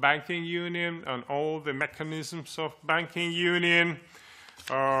of banking union and all the mechanisms of banking union.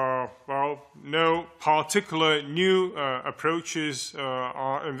 Well, no particular new approaches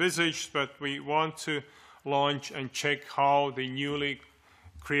are envisaged, but we want to launch and check how the newly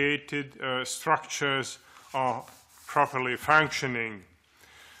created structures are properly functioning.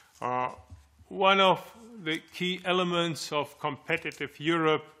 One of the key elements of competitive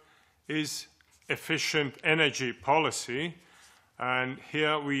Europe is efficient energy policy, and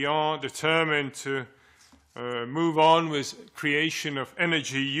here we are determined to move on with creation of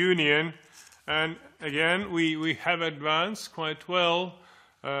energy union. And again, we have advanced quite well.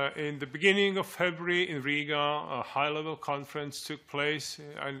 In the beginning of February in Riga, a high-level conference took place,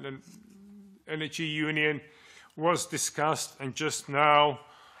 and an energy union was discussed, and just now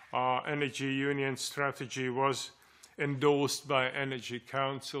our energy union strategy was endorsed by Energy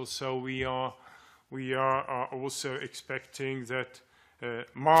Council. So we are also expecting that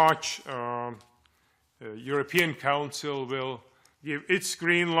March European Council will give its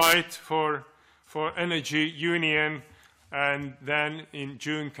green light for energy union, and then in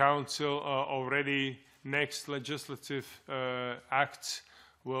June Council already next legislative acts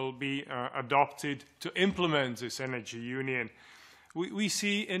will be adopted to implement this energy union. We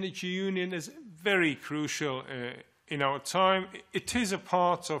see energy union as very crucial in our time. It is a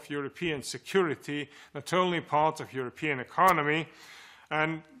part of European security, not only part of European economy,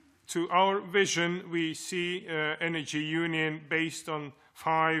 and to our vision, we see energy union based on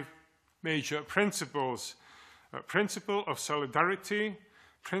 5 major principles. Principle of solidarity,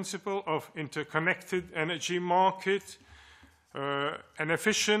 principle of interconnected energy market, an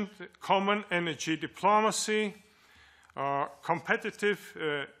efficient common energy diplomacy, competitive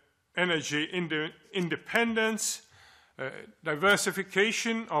energy independence,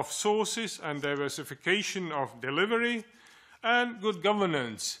 diversification of sources and diversification of delivery, and good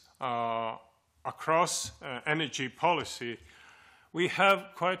governance across energy policy. We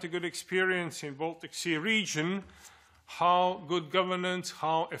have quite a good experience in Baltic Sea region, how good governance,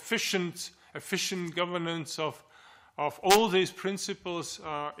 how efficient governance of all these principles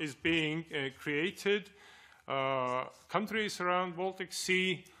is being created. Countries around Baltic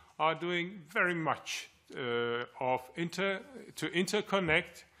Sea are doing very much to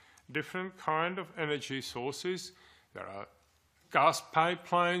interconnect different kind of energy sources. There are gas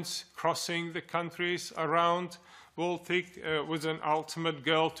pipelines crossing the countries around Baltic with an ultimate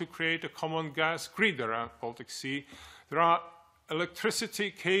goal to create a common gas grid around Baltic Sea. There are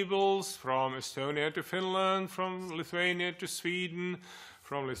electricity cables from Estonia to Finland, from Lithuania to Sweden,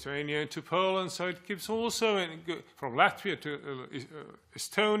 from Lithuania to Poland, so it gives also, from Latvia to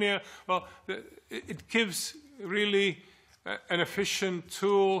Estonia, well, it gives really an efficient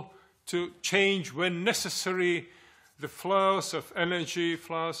tool to change when necessary the flows of energy,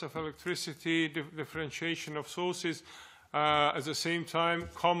 flows of electricity, differentiation of sources. At the same time,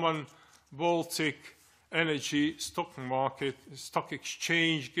 common Baltic energy stock market, stock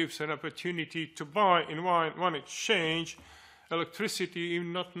exchange gives an opportunity to buy in one exchange electricity,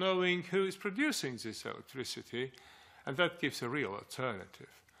 even not knowing who is producing this electricity, and that gives a real alternative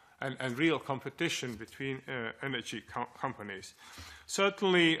and real competition between energy companies.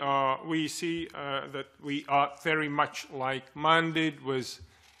 Certainly, we see that we are very much like-minded with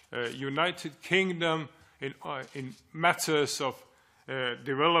United Kingdom in matters of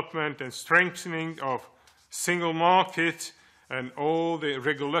development and strengthening of single market and all the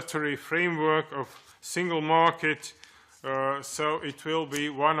regulatory framework of single market. So it will be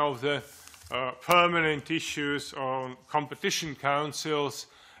one of the permanent issues on competition councils,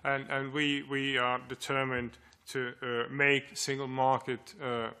 and we are determined to make single market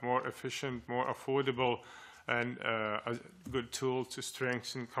more efficient, more affordable, and a good tool to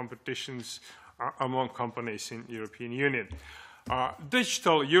strengthen competitions among companies in the European Union.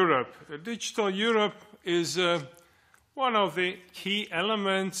 Digital Europe. Digital Europe is one of the key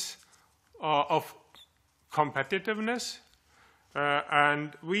elements of competitiveness,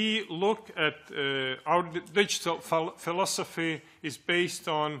 and we look at our digital philosophy is based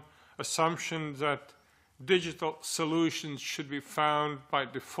on assumption that digital solutions should be found by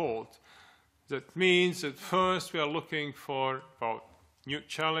default. That means that first we are looking for new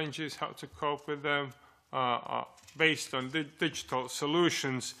challenges, how to cope with them, based on digital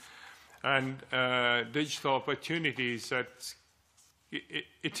solutions and digital opportunities that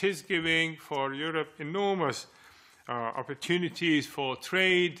it is giving for Europe enormous opportunities for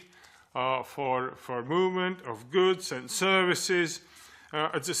trade, for movement of goods and services.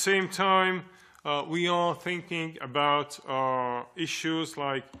 At the same time, we are thinking about issues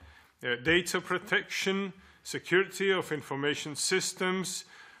like data protection, security of information systems,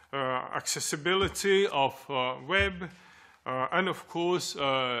 accessibility of web, and of course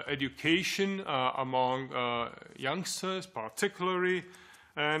education among youngsters particularly,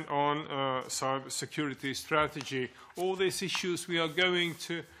 and on cyber security strategy. All these issues we are going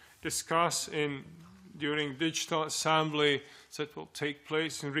to discuss during Digital Assembly that will take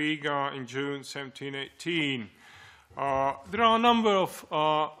place in Riga in June 17-18. There are a number of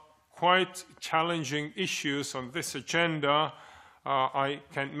quite challenging issues on this agenda. I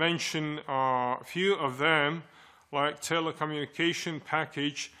can mention a few of them, like telecommunication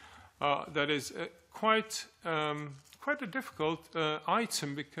package, that is quite a difficult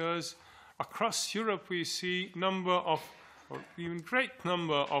item, because across Europe we see or even great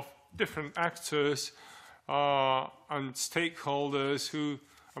number of different actors and stakeholders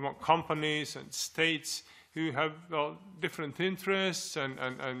among companies and states who have different interests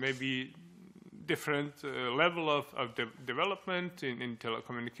and maybe different level of development in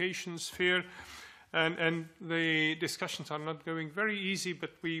telecommunications sphere. And the discussions are not going very easy,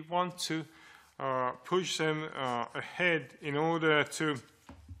 but we want to push them ahead in order to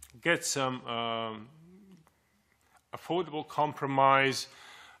get some affordable compromise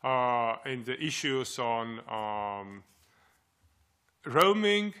in the issues on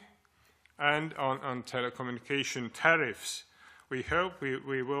roaming and on telecommunication tariffs. We hope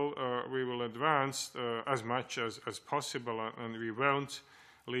we will advance as much as possible, and we won't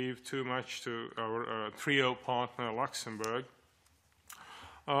leave too much to our trio partner Luxembourg.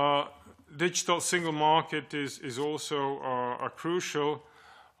 Digital single market is also a crucial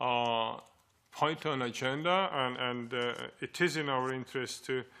point on agenda, and it is in our interest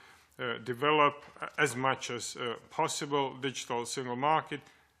to develop as much as possible digital single market,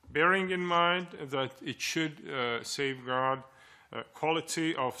 bearing in mind that it should safeguard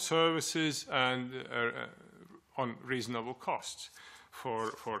quality of services and on reasonable costs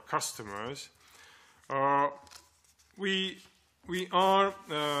for customers. We are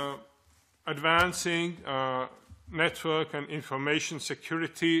advancing Network and Information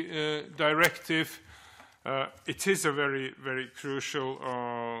Security Directive. It is a very, very crucial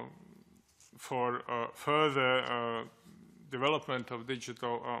for further development of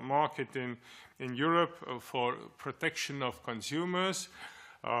digital market in Europe for protection of consumers.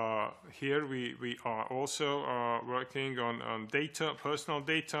 Here we are also working on personal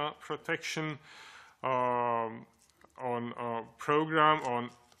data protection, on a program on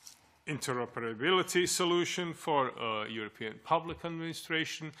interoperability solution for European public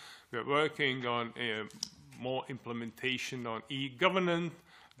administration. We are working on more implementation on e-government,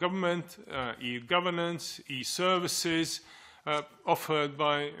 e-governance, e-services offered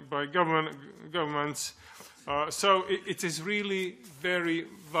by governments. So it is really very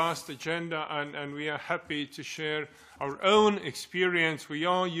vast agenda, and we are happy to share our own experience we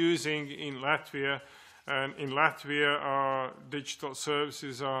are using in Latvia. And in Latvia, digital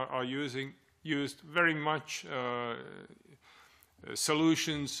services are used very much.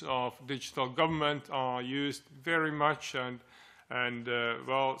 Solutions of digital government are used very much, and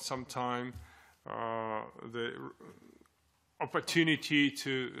well, sometimes the opportunity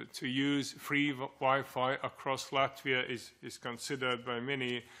to use free Wi-Fi across Latvia is considered by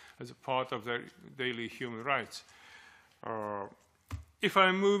many as a part of their daily human rights. If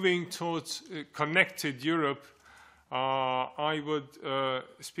I'm moving towards connected Europe, I would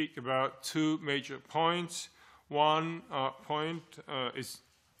speak about two major points. One point is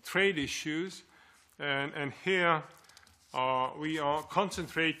trade issues, and here we are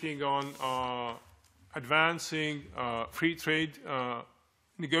concentrating on advancing free trade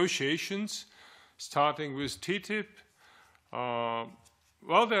negotiations, starting with TTIP.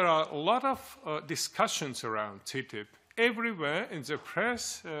 Well, there are a lot of discussions around TTIP everywhere in the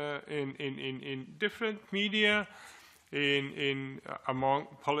press, in different media, among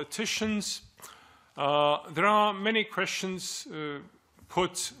politicians. There are many questions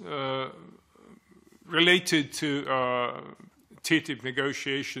put related to TTIP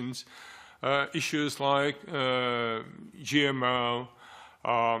negotiations, issues like GMO,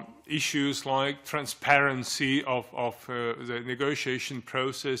 issues like transparency of the negotiation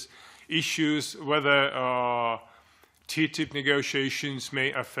process, issues whether TTIP negotiations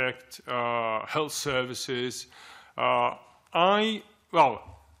may affect health services. Well, on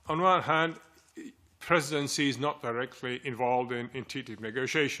one hand, Presidency is not directly involved in TTIP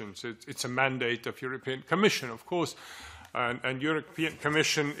negotiations. It's a mandate of European Commission, of course, and European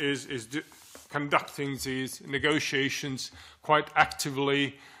Commission is conducting these negotiations quite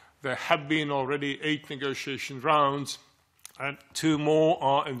actively. There have been already 8 negotiation rounds, and 2 more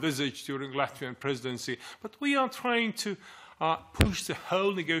are envisaged during Latvian presidency. But we are trying to push the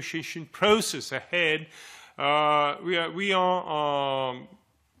whole negotiation process ahead. We are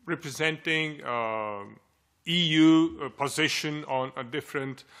representing EU position on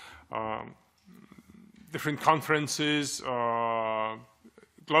different conferences,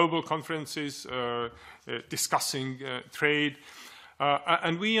 global conferences discussing trade.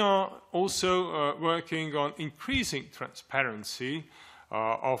 And we are also working on increasing transparency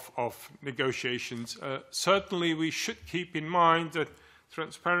of negotiations. Certainly, we should keep in mind that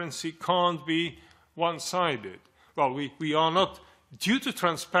transparency can't be one-sided. Well, we are not, due to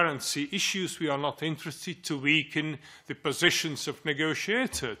transparency issues, we are not interested to weaken the positions of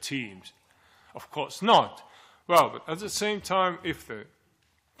negotiator teams. Of course not. Well, but at the same time, if the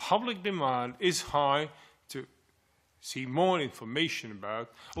public demand is high to see more information about,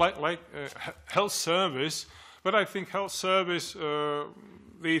 like health service, but I think health service,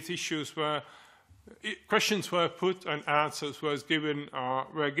 these issues were, questions were put and answers were given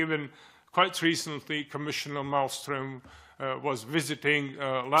quite recently. Commissioner Malmström was visiting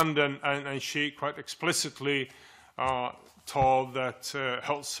London, and she quite explicitly told that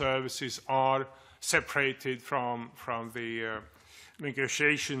health services are separated from the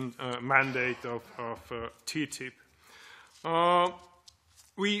negotiation mandate of TTIP.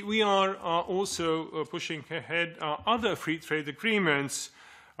 We are also pushing ahead other free trade agreements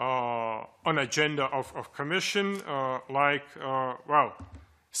on agenda of Commission, like, well,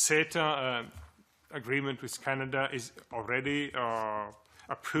 CETA agreement with Canada is already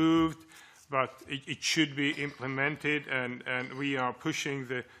approved, but it should be implemented, and we are pushing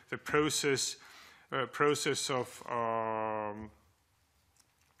the process of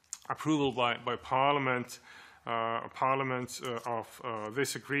approval by Parliament of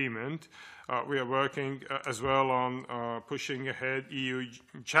this agreement. We are working as well on pushing ahead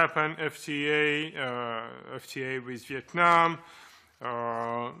EU-Japan FTA, FTA with Vietnam.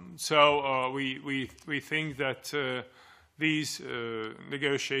 So we think that these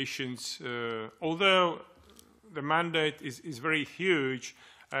negotiations, although the mandate is very huge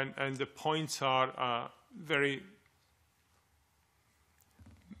and the points are very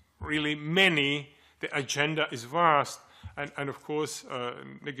really many, the agenda is vast, and of course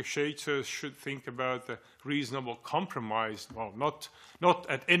negotiators should think about the reasonable compromise. Well, not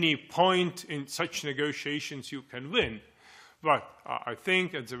at any point in such negotiations you can win, but I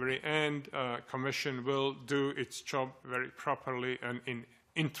think at the very end Commission will do its job very properly and in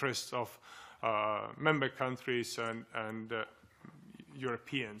interest of member countries and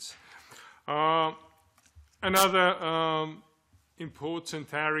Europeans. Another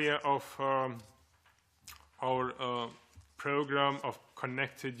important area of our program of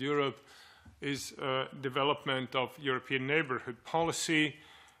Connected Europe is development of European neighborhood policy.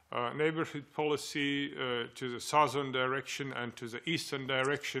 Neighborhood policy to the southern direction and to the eastern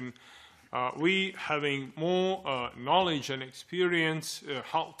direction. We having more knowledge and experience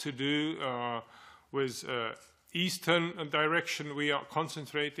how to do with eastern direction. We are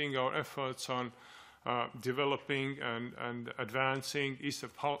concentrating our efforts on developing and advancing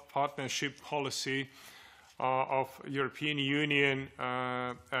Eastern Partnership policy of European Union,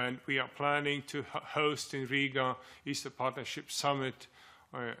 and we are planning to host in Riga Eastern Partnership Summit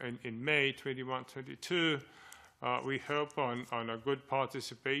in May 21-22. We hope on a good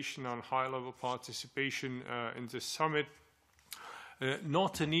participation, on high-level participation in this summit.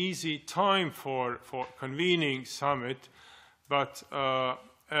 Not an easy time for convening summit, but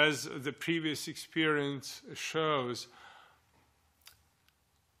as the previous experience shows,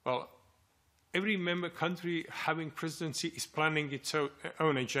 well, every member country having presidency is planning its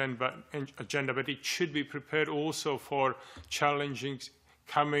own agenda, but it should be prepared also for challenges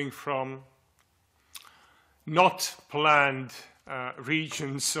coming from not planned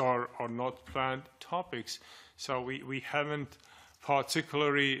regions or not planned topics. So we haven't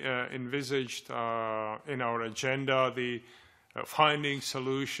particularly envisaged in our agenda the finding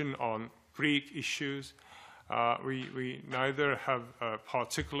solution on Greek issues. We neither have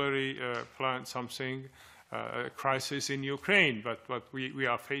particularly planned something, a crisis in Ukraine, but we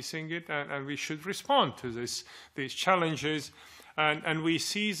are facing it, and we should respond to these challenges. And we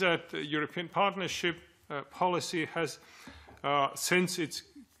see that the European Partnership policy has, since its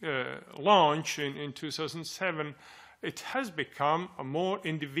launch in 2007, it has become a more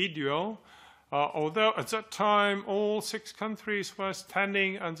individual, although at that time all 6 countries were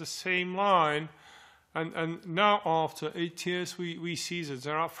standing on the same line, and now after 8 years we see that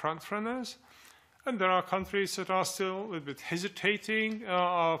there are front runners, and there are countries that are still a little bit hesitating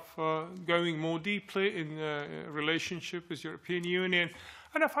of going more deeply in relationship with the European Union.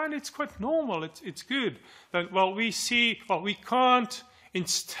 And I find it's quite normal, it's good that, well, we see, well, we can't,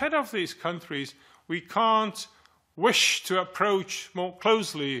 instead of these countries, we can't wish to approach more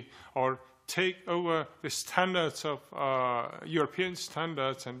closely or take over the standards of European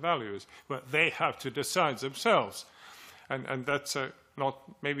standards and values, but they have to decide themselves. And that's a not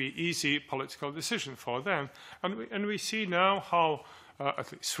maybe easy political decision for them. And we see now how at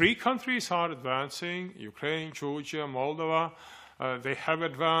least 3 countries are advancing: Ukraine, Georgia, Moldova. They have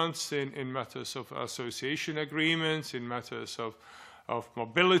advanced in matters of association agreements, in matters of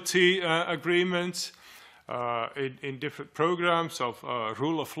mobility agreements, in different programs of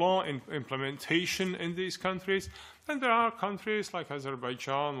rule of law implementation in these countries. And there are countries like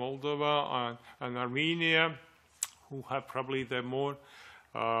Azerbaijan, Moldova, and Armenia, who have probably the more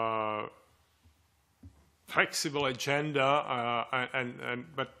flexible agenda,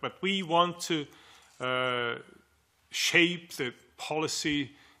 but we want to shape the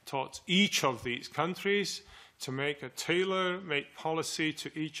policy towards each of these countries, to make a tailor-made policy to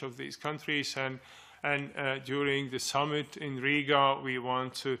each of these countries, and during the summit in Riga we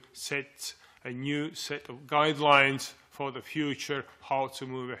want to set a new set of guidelines for the future, how to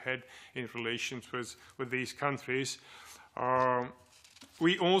move ahead in relations with these countries.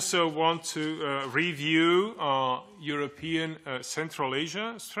 We also want to review European Central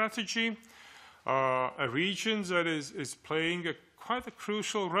Asia strategy, a region that is playing quite a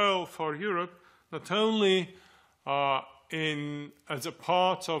crucial role for Europe, not only as a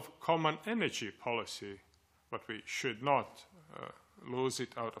part of common energy policy, but we should not lose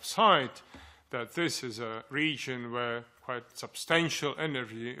it out of sight, that this is a region where quite substantial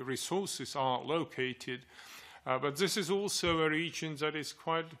energy resources are located. But this is also a region that is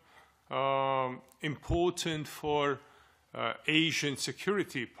quite important for Asian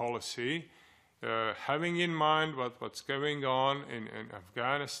security policy, having in mind what's going on in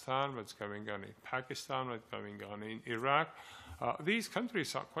Afghanistan, what's going on in Pakistan, what's going on in Iraq. These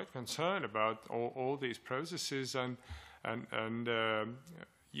countries are quite concerned about all these processes, and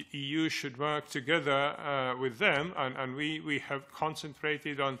EU should work together with them, and we have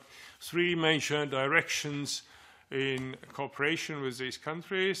concentrated on 3 major directions in cooperation with these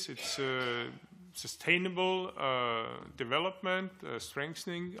countries. It's sustainable development,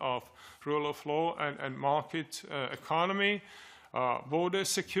 strengthening of rule of law and market economy, border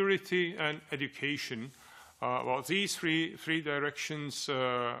security, and education. Well, these three directions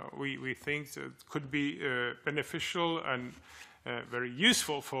we think that could be beneficial and very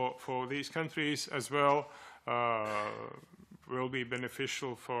useful for these countries as well, will be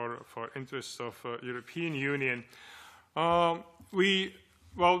beneficial for interests of European Union. All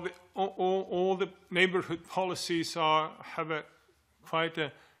the neighborhood policies have quite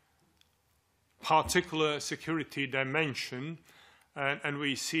a particular security dimension, and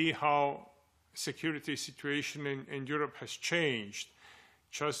we see how security situation in Europe has changed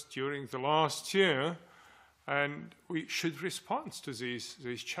just during the last year. And we should respond to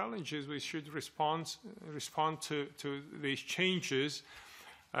these challenges. We should respond to these changes.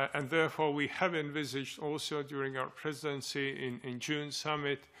 And therefore, we have envisaged also during our presidency in June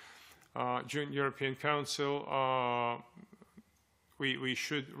summit, June European Council, we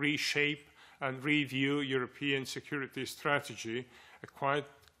should reshape and review European security strategy, a quite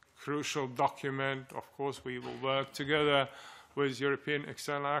crucial document. Of course, we will work together with European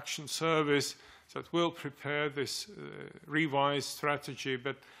External Action Service that will prepare this revised strategy,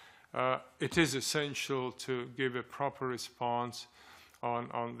 but it is essential to give a proper response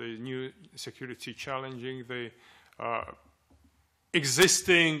on the new security challenging the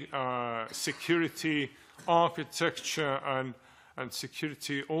existing security architecture and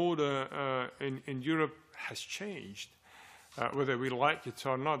security order in Europe has changed, whether we like it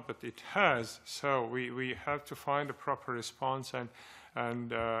or not, but it has. So we have to find a proper response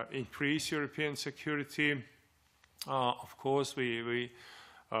and increase European security. Of course, we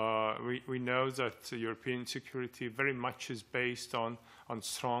know that European security very much is based on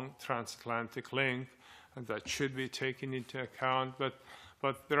strong transatlantic link, and that should be taken into account. But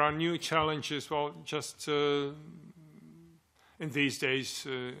there are new challenges. Well, just in these days,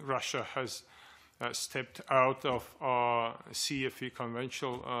 Russia has stepped out of CFE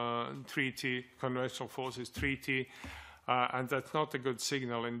Conventional Forces Treaty. And that's not a good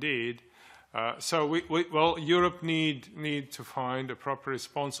signal indeed. Well, Europe need to find a proper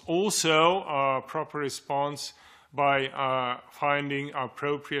response. Also, a proper response by finding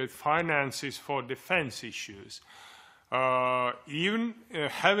appropriate finances for defense issues. Even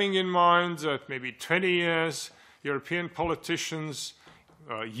having in mind that maybe 20 years European politicians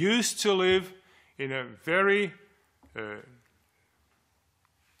used to live in a very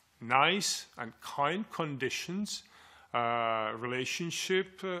nice and kind conditions,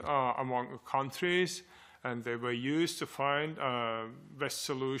 relationship among countries, and they were used to find best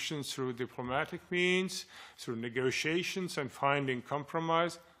solutions through diplomatic means, through negotiations and finding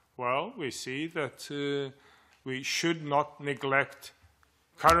compromise. Well, we see that we should not neglect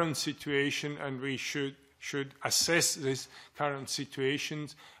current situation, and we should assess this current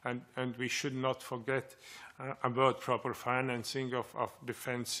situations, and we should not forget about proper financing of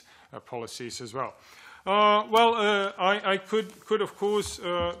defense policies as well. I could of course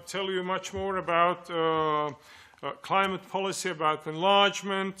tell you much more about climate policy, about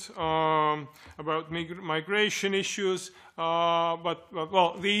enlargement, about migration issues,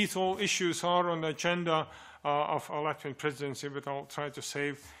 well, these all issues are on the agenda of our Latvian presidency, but I'll try to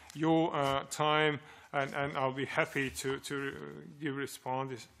save your time, and I'll be happy to give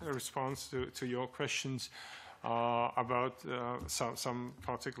a response to your questions about some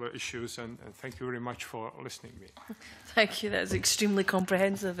particular issues, and thank you very much for listening to me. Thank you. That was extremely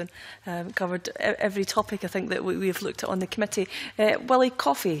comprehensive and covered every topic I think that we've looked at on the committee. Willie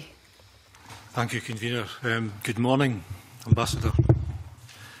Coffey. Thank you, Convener. Good morning, Ambassador.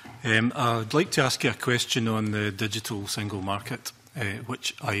 I'd like to ask you a question on the digital single market,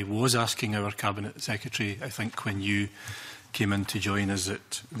 which I was asking our Cabinet Secretary, I think, when you came in to join us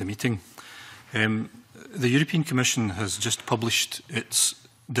at the meeting. The European Commission has just published its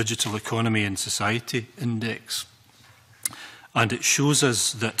Digital Economy and Society Index, and it shows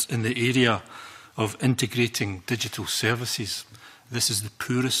us that in the area of integrating digital services, this is the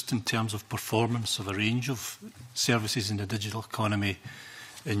poorest in terms of performance of a range of services in the digital economy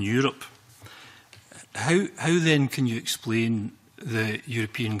in Europe. How then can you explain the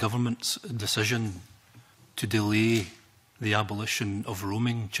European government's decision to delay the abolition of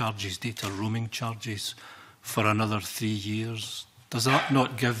roaming charges, data roaming charges, for another 3 years? Does that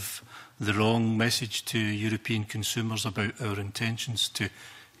not give the wrong message to European consumers about our intentions to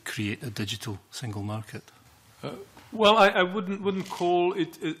create a digital single market? Well, I wouldn't call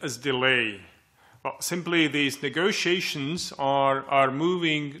it as delay. Well, simply these negotiations are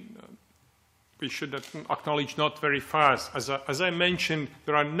moving, we should acknowledge, not very fast. As I mentioned,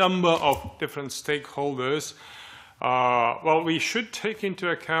 there are a number of different stakeholders. Well, we should take into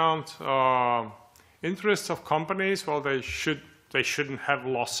account interests of companies. Well, they shouldn't have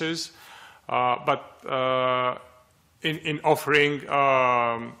losses, but in offering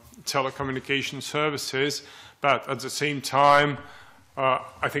telecommunication services. But at the same time,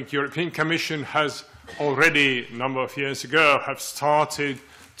 I think European Commission has already a number of years ago have started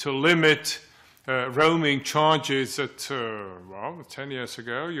to limit roaming charges that, well, 10 years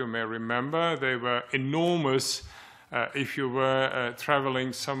ago, you may remember, they were enormous. If you were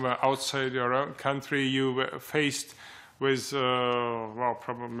traveling somewhere outside your own country, you were faced with, well,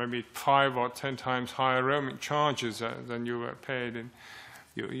 probably maybe 5 or 10 times higher roaming charges than you were paid in,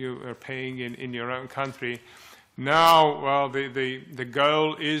 you were paying in your own country. Now, well, the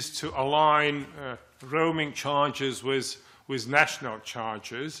goal is to align roaming charges with national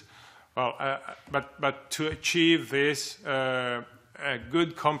charges. Well, but to achieve this, a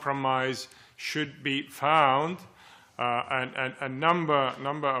good compromise should be found. And a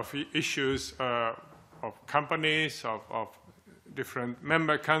number of issues of companies, of different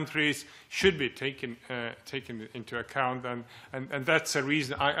member countries should be taken into account, and that's a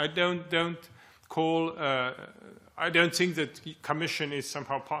reason I don't call. I don't think that the Commission is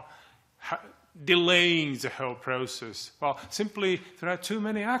somehow delaying the whole process. Well, simply there are too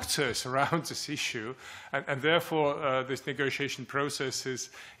many actors around this issue, and therefore this negotiation process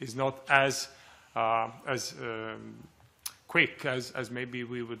is not as quick as maybe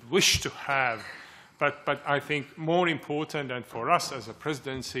we would wish to have. But I think more important, and for us as a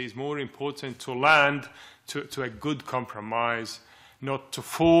presidency, is more important to land to a good compromise, not to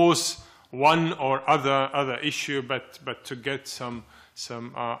force one or other issue, but to get some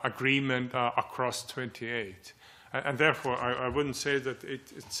agreement across 28. And therefore, I wouldn't say that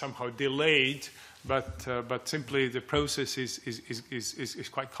it's somehow delayed, but simply the process is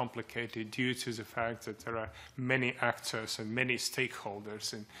quite complicated due to the fact that there are many actors and many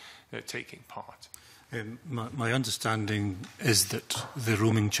stakeholders in taking part. My understanding is that the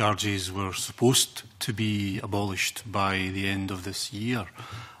roaming charges were supposed to be abolished by the end of this year,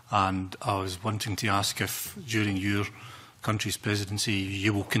 And I was wanting to ask if, during your country's presidency,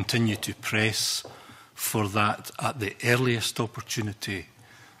 you will continue to press for that at the earliest opportunity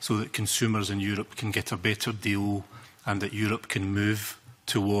so that consumers in Europe can get a better deal and that Europe can move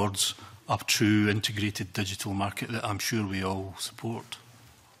towards a true integrated digital market that I'm sure we all support.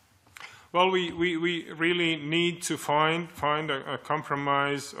 Well, we really need to find a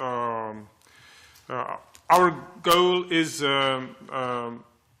compromise. Our goal is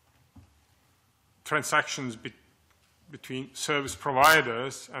transactions between service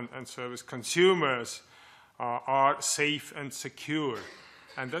providers and service consumers are safe and secure.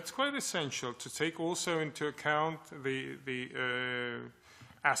 And that's quite essential to take also into account the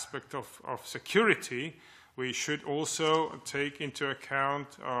aspect of security. We should also take into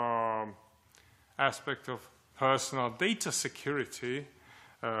account aspect of personal data security.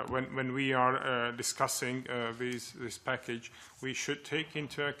 When we are discussing this package, we should take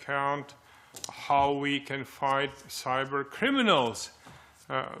into account how we can fight cyber criminals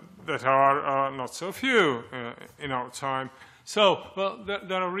that are not so few in our time. So, well,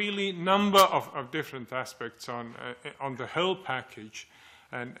 there are really a number of different aspects on the whole package,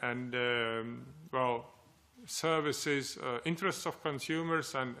 and well, services, interests of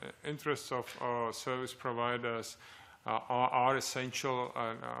consumers and interests of service providers are essential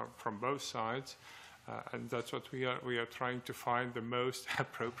from both sides, and that's what we are trying to find the most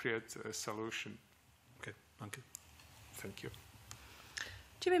appropriate solution. Okay, thank you. Thank you.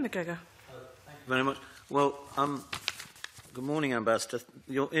 Jimmy McGregor. Thank you very much. Well, good morning, Ambassador.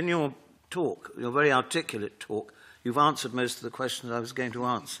 In your talk, your very articulate talk, you've answered most of the questions I was going to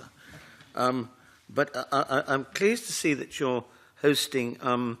answer. But I'm pleased to see that you're hosting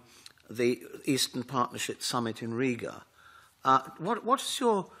the Eastern Partnership Summit in Riga. What's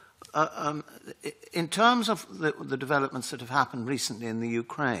your, in terms of the developments that have happened recently in the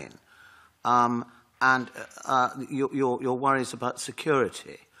Ukraine and your worries about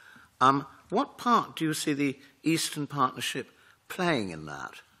security, what part do you see the Eastern Partnership playing in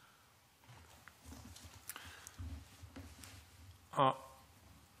that?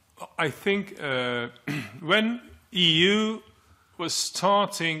 I think when EU was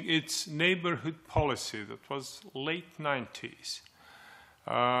starting its neighborhood policy, that was late 90s,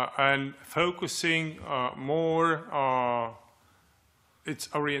 and focusing more its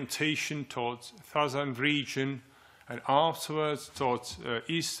orientation towards southern region and afterwards towards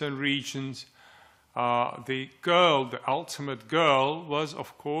eastern regions, the ultimate goal was,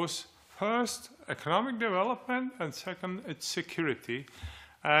 of course, first, economic development, and second, its security.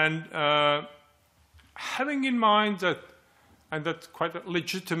 And having in mind that, and that's quite a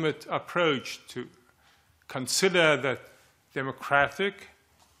legitimate approach to consider that democratic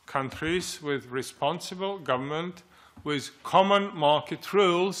countries with responsible government, with common market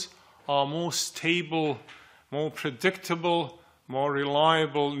rules, are more stable, more predictable, more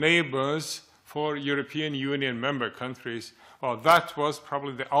reliable neighbors for European Union member countries. Well, that was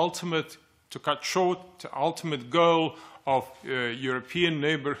probably the ultimate, to cut short, the ultimate goal of European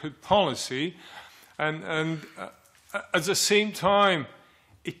neighborhood policy. And at the same time,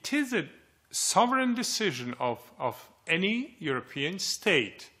 it is a sovereign decision of any European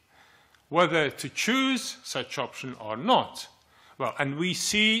state whether to choose such option or not. Well, and we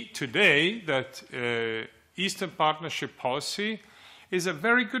see today that Eastern Partnership policy is a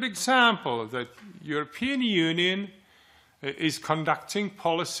very good example that European Union is conducting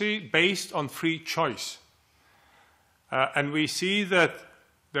policy based on free choice. And we see that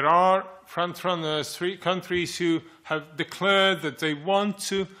there are frontrunners, 3 countries who have declared that they want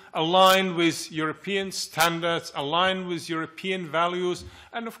to align with European standards, align with European values.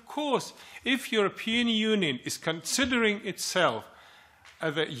 And of course, if European Union is considering itself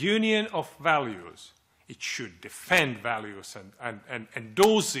as a union of values, it should defend values and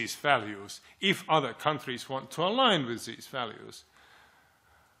endorse these values if other countries want to align with these values.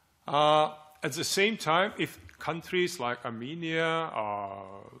 At the same time, if countries like Armenia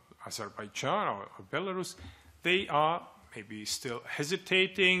or Azerbaijan or Belarus, they are maybe still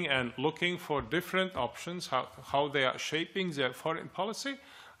hesitating and looking for different options, how they are shaping their foreign policy,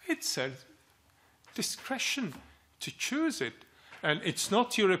 it's a discretion to choose it. And it's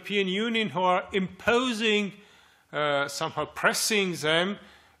not European Union who are imposing, somehow pressing them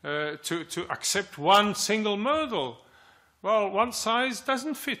to accept one single model. Well, one size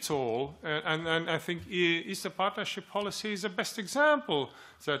doesn't fit all, and I think Eastern Partnership policy is the best example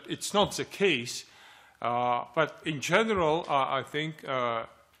that it's not the case. But in general, I think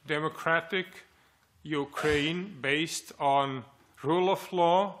democratic Ukraine based on rule of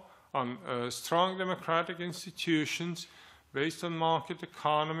law, on strong democratic institutions, based on market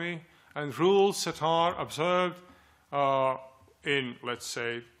economy and rules that are observed in, let's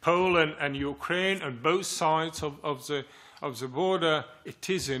say, Poland and Ukraine, on both sides of the border. It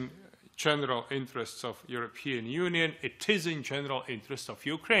is in general interests of European Union. It is in general interest of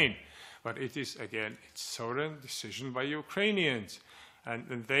Ukraine. But it is, again, it's sovereign decision by Ukrainians.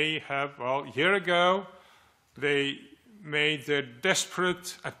 And they have, well, a year ago, they made their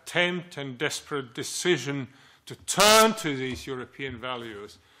desperate attempt and desperate decision to turn to these European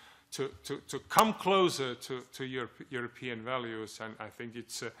values, to come closer to European values. And I think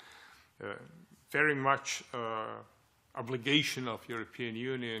it's very much obligation of European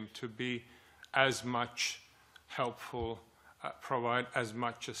Union to be as much helpful, provide as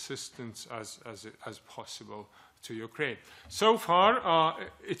much assistance as possible to Ukraine. So far,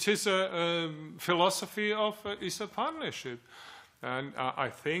 it is a philosophy of Eastern Partnership. And I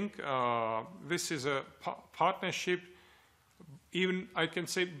think this is a partnership, even I can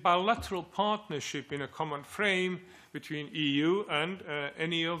say bilateral partnership in a common frame between EU and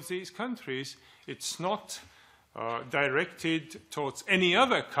any of these countries. It's not directed towards any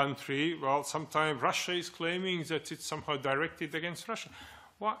other country. Well, sometimes Russia is claiming that it's somehow directed against Russia.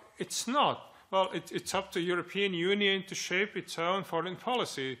 Well, it's not. Well, it's up to the European Union to shape its own foreign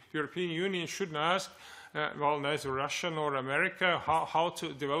policy. The European Union shouldn't ask, well, neither Russia nor America, how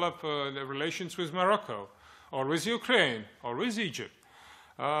to develop the relations with Morocco, or with Ukraine, or with Egypt.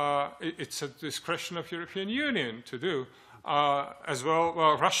 It's a discretion of the European Union to do. As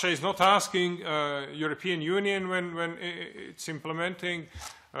well, Russia is not asking European Union when it's implementing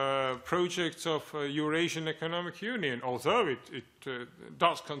projects of Eurasian Economic Union, although it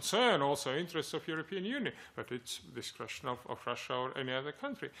does concern also interests of European Union, but it's discretion of Russia or any other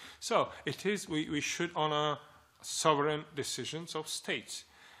country. So it is, we should honor sovereign decisions of states,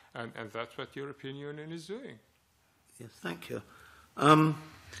 and that's what the European Union is doing. Yes, thank you.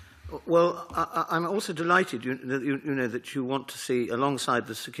 Well, I'm also delighted that you want to see, alongside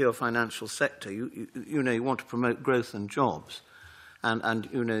the secure financial sector, you want to promote growth and jobs. And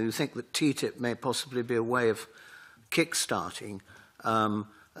you think that TTIP may possibly be a way of kick-starting a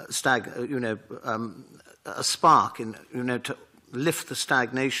spark to lift the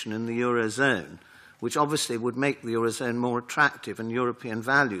stagnation in the Eurozone, which obviously would make the Eurozone more attractive and European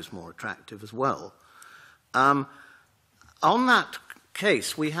values more attractive as well. On that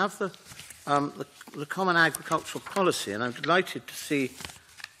case, we have the Common Agricultural Policy, and I'm delighted to see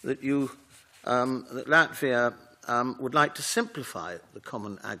that that Latvia would like to simplify the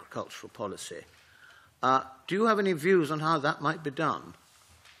Common Agricultural Policy. Do you have any views on how that might be done?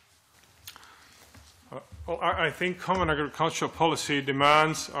 Well, I think Common Agricultural Policy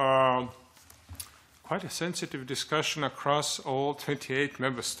demands quite a sensitive discussion across all 28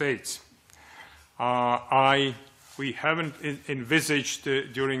 member states. We haven't envisaged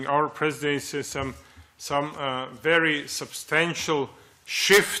during our presidency some very substantial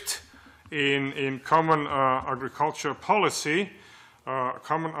shift in common agriculture policy.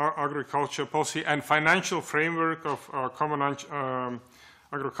 Common agriculture policy and financial framework of common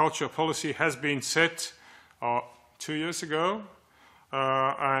agriculture policy has been set 2 years ago,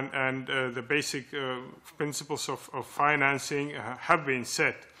 and the basic principles of financing have been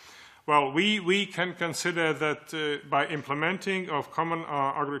set. Well, we can consider that by implementing of common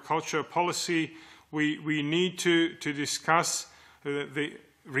agriculture policy, we need to discuss the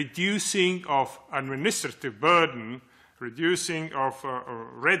reducing of administrative burden, reducing of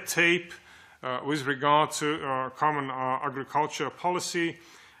red tape with regard to common agriculture policy,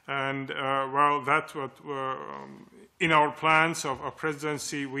 and well, that's what in our plans of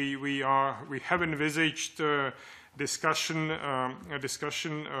presidency we have envisaged a discussion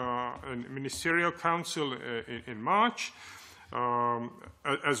in Ministerial Council in March.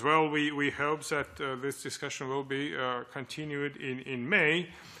 As well, we hope that this discussion will be continued in May.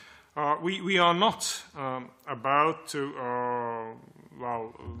 We are not about to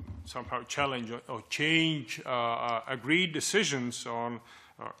well, somehow challenge or change agreed decisions on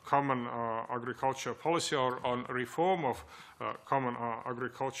common agriculture policy or on reform of common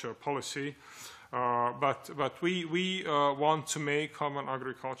agriculture policy. But we want to make common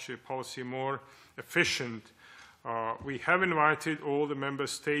agriculture policy more efficient. We have invited all the member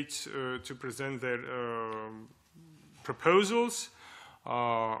states to present their proposals,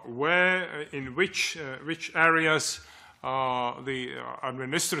 in which areas the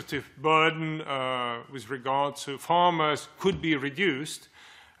administrative burden with regard to farmers could be reduced,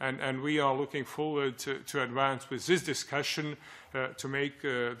 and we are looking forward to advance with this discussion to make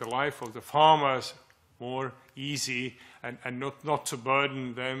the life of the farmers more easy and not to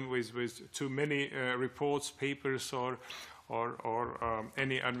burden them with too many reports, papers, or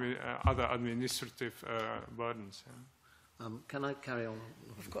any other administrative burdens. Can I carry on?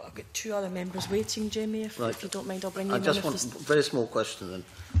 I've got 2 other members waiting, Jamie, if you don't mind. I'll bring you in. I just want a very small question then.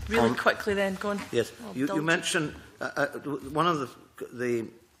 Really quickly then, go on. Yes, you mentioned one of the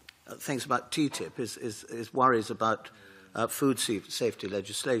things about TTIP is worries about food safety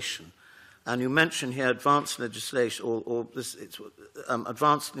legislation. And you mentioned here advanced legislation,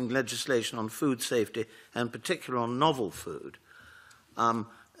 advancing legislation on food safety, and in particular on novel food.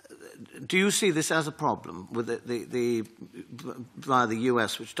 Do you see this as a problem with via the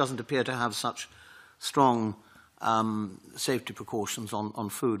US, which doesn't appear to have such strong safety precautions on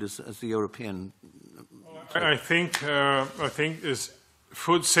food as the European? I think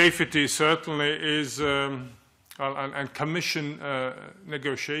food safety certainly is, and Commission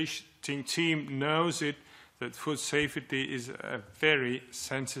negotiating team knows it, that food safety is very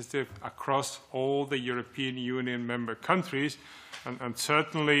sensitive across all the European Union member countries. And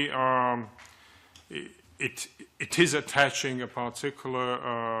certainly it is attaching a particular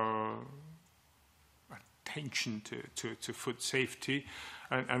attention to food safety.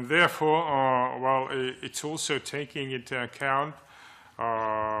 And therefore, well, it's also taking into account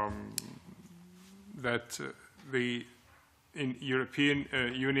that in European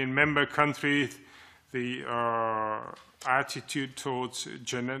Union member countries, the attitude towards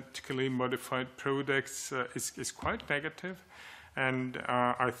genetically modified products is quite negative. And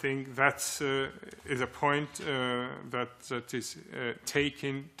I think that is a point that is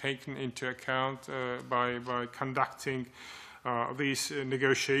taken into account by conducting these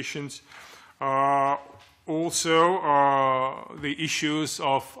negotiations. Also, the issues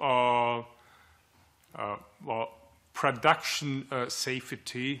of production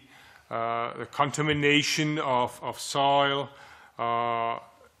safety, the contamination of soil,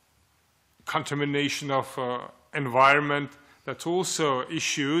 contamination of environment. That's also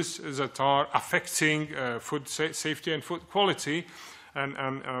issues that are affecting food safety and food quality,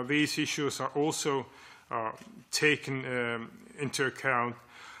 and these issues are also taken into account.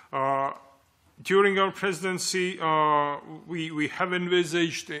 During our presidency, we have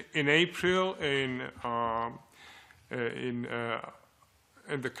envisaged in April in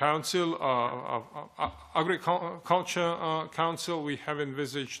the Council, Agriculture Council, we have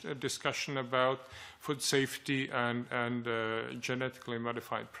envisaged a discussion about food safety and genetically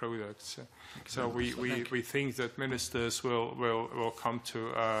modified products. So we think that ministers will come to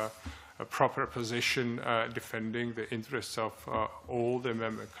a proper position defending the interests of all the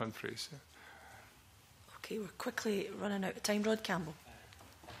member countries. Okay, we're quickly running out of time. Rod Campbell.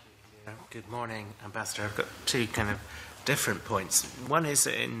 Good morning, Ambassador. I've got 2 kind of different points. One is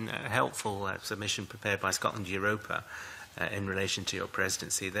in a helpful submission prepared by Scotland Europa in relation to your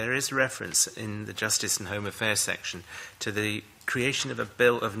presidency. There is reference in the Justice and Home Affairs section to the creation of a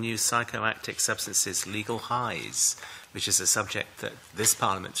bill of new psychoactive substances, legal highs, which is a subject that this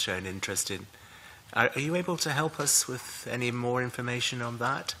Parliament's shown interest in. Are you able to help us with any more information on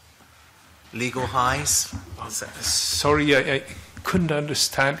that? Legal highs? Sorry, I couldn't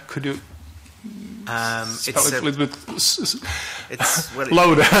understand. Could you spell it a little bit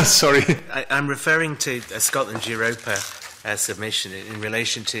louder? Sorry. I'm referring to a Scotland Europa submission in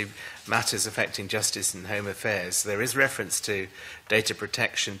relation to matters affecting justice and home affairs. There is reference to data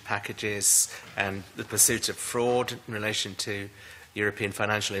protection packages and the pursuit of fraud in relation to European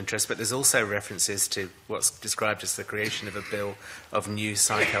financial interests, but there's also references to what's described as the creation of a bill of new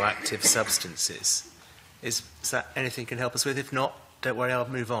psychoactive substances. Is that anything you can help us with? If not, don't worry, I'll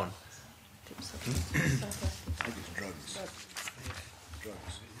move on. I think it's drugs.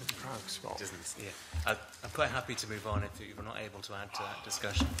 Drugs. Yeah. I'm quite happy to move on if you're not able to add to that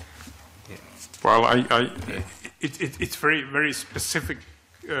discussion. Yeah. Well, it's very, very specific,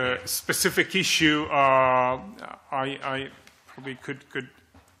 specific issue. I probably could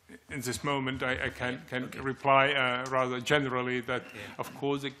in this moment I can reply rather generally that, of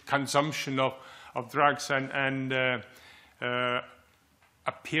course, the consumption of drugs and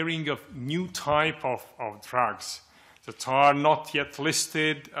appearing of new type of drugs that are not yet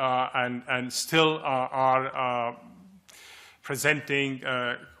listed and still are presenting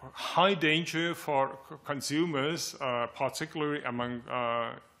high danger for consumers, particularly among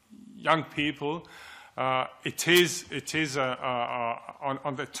young people. It is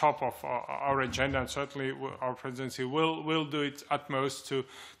on the top of our agenda, and certainly our presidency will do its utmost to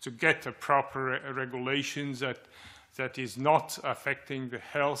get a proper regulations that that is not affecting the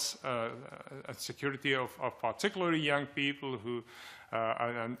health and security of particularly young people who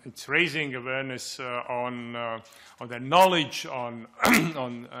and it's raising awareness on their knowledge on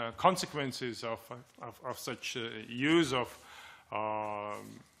on consequences of such use of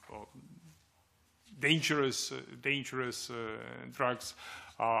dangerous drugs.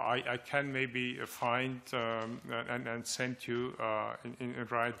 I can maybe find and send you in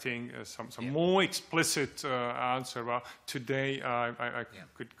writing some more explicit answer. Well, today I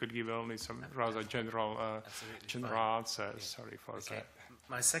could give only some rather general answers. Sorry for that.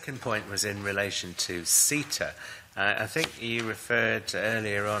 My second point was in relation to CETA. I think you referred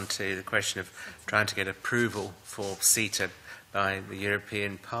earlier on to the question of trying to get approval for CETA by the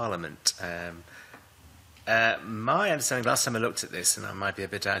European Parliament. My understanding, last time I looked at this, and I might be a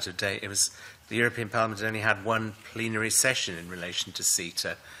bit out of date, it was the European Parliament had only had one plenary session in relation to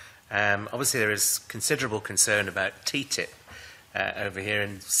CETA. Obviously, there is considerable concern about TTIP over here,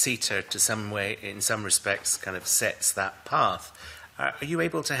 and CETA, to some way, in some respects, kind of sets that path. Are you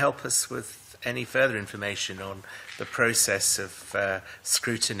able to help us with any further information on the process of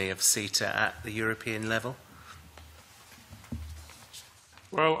scrutiny of CETA at the European level?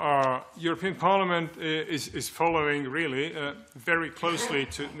 Well, European Parliament is following really very closely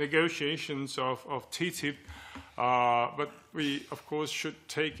to negotiations of TTIP, but we, of course, should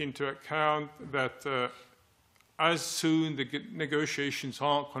take into account that as soon the negotiations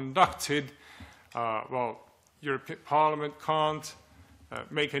are conducted, well, European Parliament can't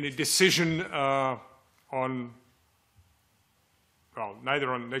make any decision on, well,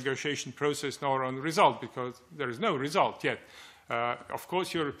 neither on negotiation process nor on the result, because there is no result yet. Of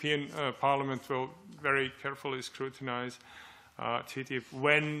course, European Parliament will very carefully scrutinize TTIP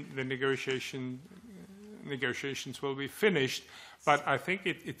when the negotiations will be finished. But I think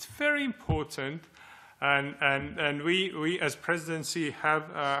it's very important, and we as Presidency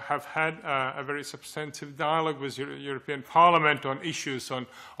have had a very substantive dialogue with European Parliament on issues on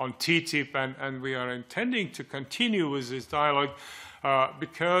TTIP, and we are intending to continue with this dialogue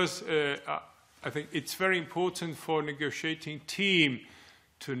because I think it's very important for a negotiating team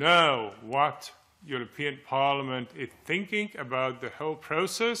to know what European Parliament is thinking about the whole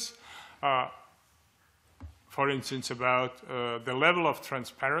process, for instance, about the level of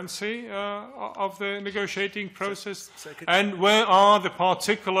transparency of the negotiating process, and where are the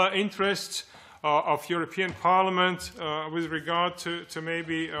particular interests of European Parliament with regard to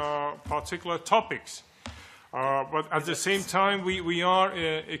maybe particular topics. But at the same time, we are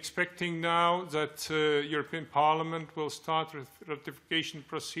expecting now that European Parliament will start ratification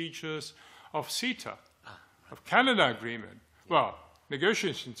procedures of CETA, of Canada agreement. Well,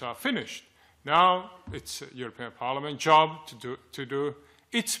 negotiations are finished. Now it's European Parliament job to do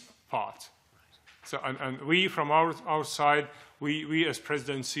its part. So, and we from our side, we as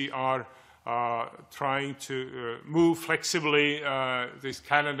Presidency are trying to move flexibly this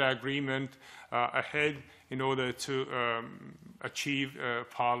Canada agreement ahead in order to achieve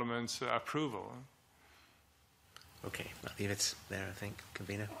Parliament's approval. Okay, I'll leave it there, I think.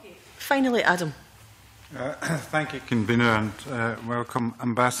 Convener. Finally, Adam. Thank you, Convener, and welcome,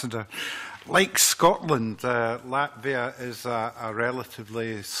 Ambassador. Like Scotland, Latvia is a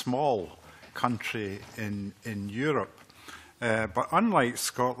relatively small country in Europe. But unlike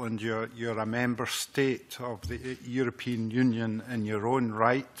Scotland, you're a member state of the European Union in your own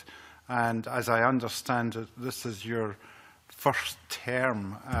right. And as I understand it, this is your first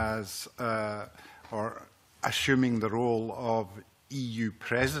term as, or assuming the role of EU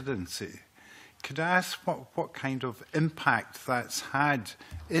presidency. Could I ask what kind of impact that's had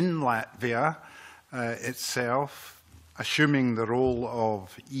in Latvia itself, assuming the role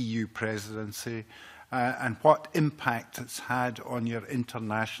of EU presidency, and what impact it's had on your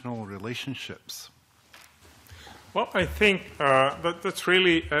international relationships? Well, I think that's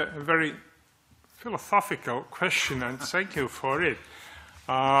really a very philosophical question, and thank you for it.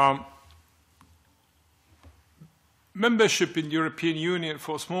 Membership in the European Union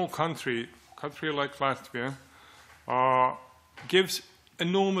for a small country like Latvia gives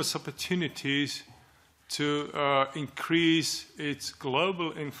enormous opportunities to increase its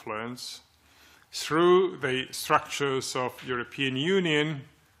global influence through the structures of European Union,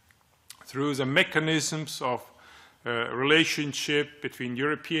 through the mechanisms of relationship between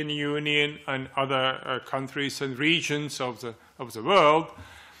European Union and other countries and regions of the world.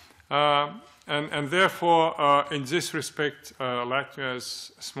 And therefore, in this respect, Latvia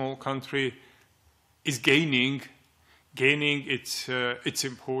as a small country is gaining its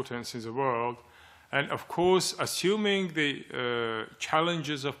importance in the world. And of course, assuming the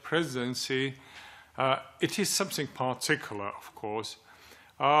challenges of presidency, It is something particular, of course.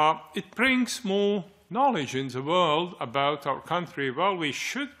 It brings more knowledge in the world about our country. Well, we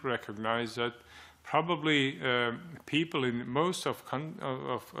should recognize that probably people in most of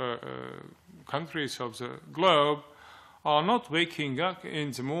countries of the globe are not waking up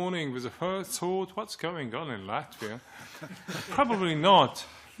in the morning with the first thought, what's going on in Latvia? Probably not.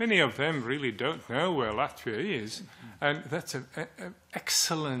 Many of them really don't know where Latvia is, and that's an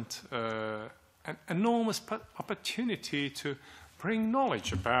excellent, an enormous opportunity to bring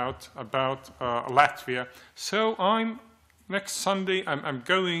knowledge about Latvia. So next Sunday I'm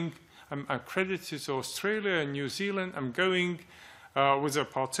accredited to Australia and New Zealand. I'm going with a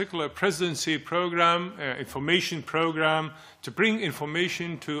particular presidency program, information program, to bring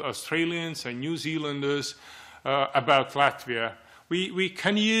information to Australians and New Zealanders about Latvia. We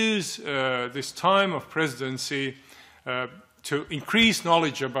can use this time of presidency to increase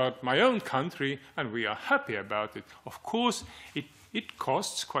knowledge about my own country, and we are happy about it. Of course, it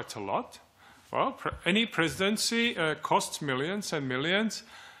costs quite a lot. Well, any presidency costs millions and millions,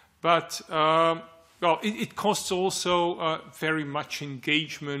 but well, it costs also very much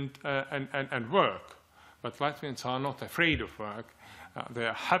engagement and work. But Latvians are not afraid of work. They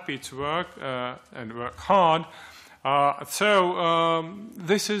are happy to work and work hard. So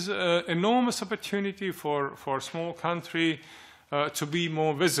this is an enormous opportunity for a small country to be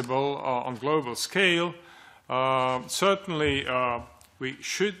more visible on global scale. Certainly, we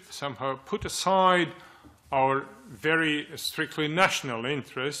should somehow put aside our very strictly national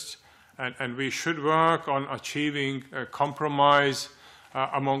interests, and we should work on achieving a compromise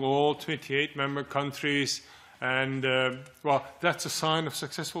among all 28 member countries. And, well, that's a sign of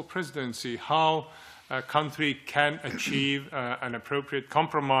successful presidency, how a country can achieve an appropriate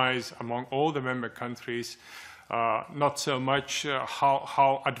compromise among all the member countries, not so much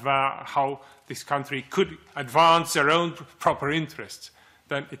how this country could advance their own proper interests.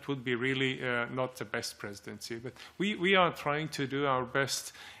 Then it would be really not the best presidency. But we are trying to do our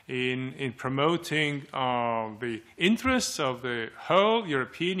best in promoting the interests of the whole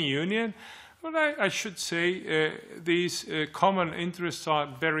European Union. But I should say these common interests are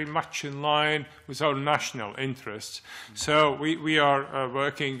very much in line with our national interests. So we are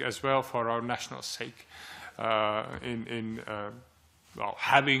working as well for our national sake in well,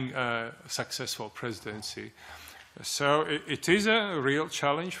 having a successful presidency. So it is a real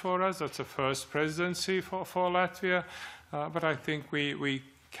challenge for us. That's the first presidency for Latvia, but I think we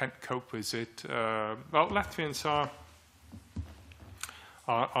can cope with it. Well, Latvians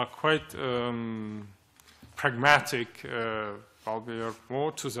are quite pragmatic. Well, we are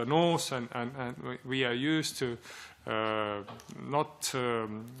more to the north, and we are used to not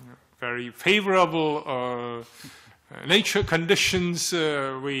very favorable nature conditions.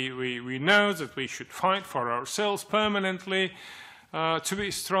 We know that we should fight for ourselves permanently to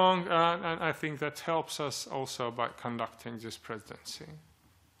be strong, and I think that helps us also by conducting this presidency.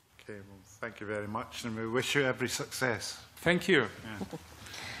 Okay, well, thank you very much, and we wish you every success. Thank you. Yeah.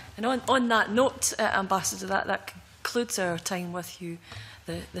 And on that note, Ambassador, that concludes our time with you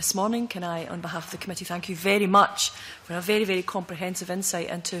this morning. Can I, on behalf of the committee, thank you very much for a very, very comprehensive insight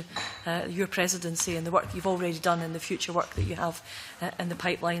into your presidency and the work you've already done and the future work that you have in the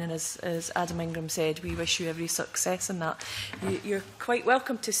pipeline. And as Adam Ingram said, we wish you every success in that. You're quite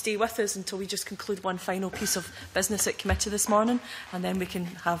welcome to stay with us until we just conclude one final piece of business at committee this morning, and then we can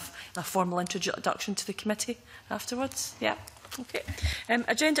have a formal introduction to the committee afterwards. Yeah. Okay.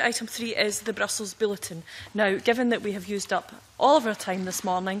 Agenda item 3 is the Brussels Bulletin. Now, given that we have used up all of our time this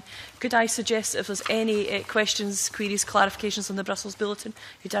morning, could I suggest if there's any questions, queries, clarifications on the Brussels Bulletin,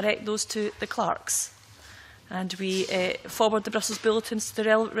 you direct those to the clerks. And we forward the Brussels Bulletins to the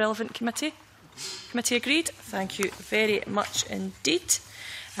relevant committee. Committee agreed? Thank you very much indeed.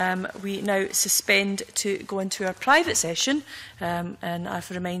 We now suspend to go into our private session, and I have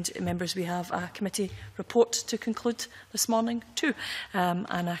to remind members we have a committee report to conclude this morning too. And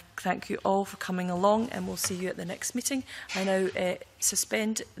I thank you all for coming along, and we'll see you at the next meeting. I now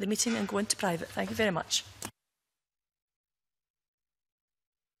suspend the meeting and go into private. Thank you very much.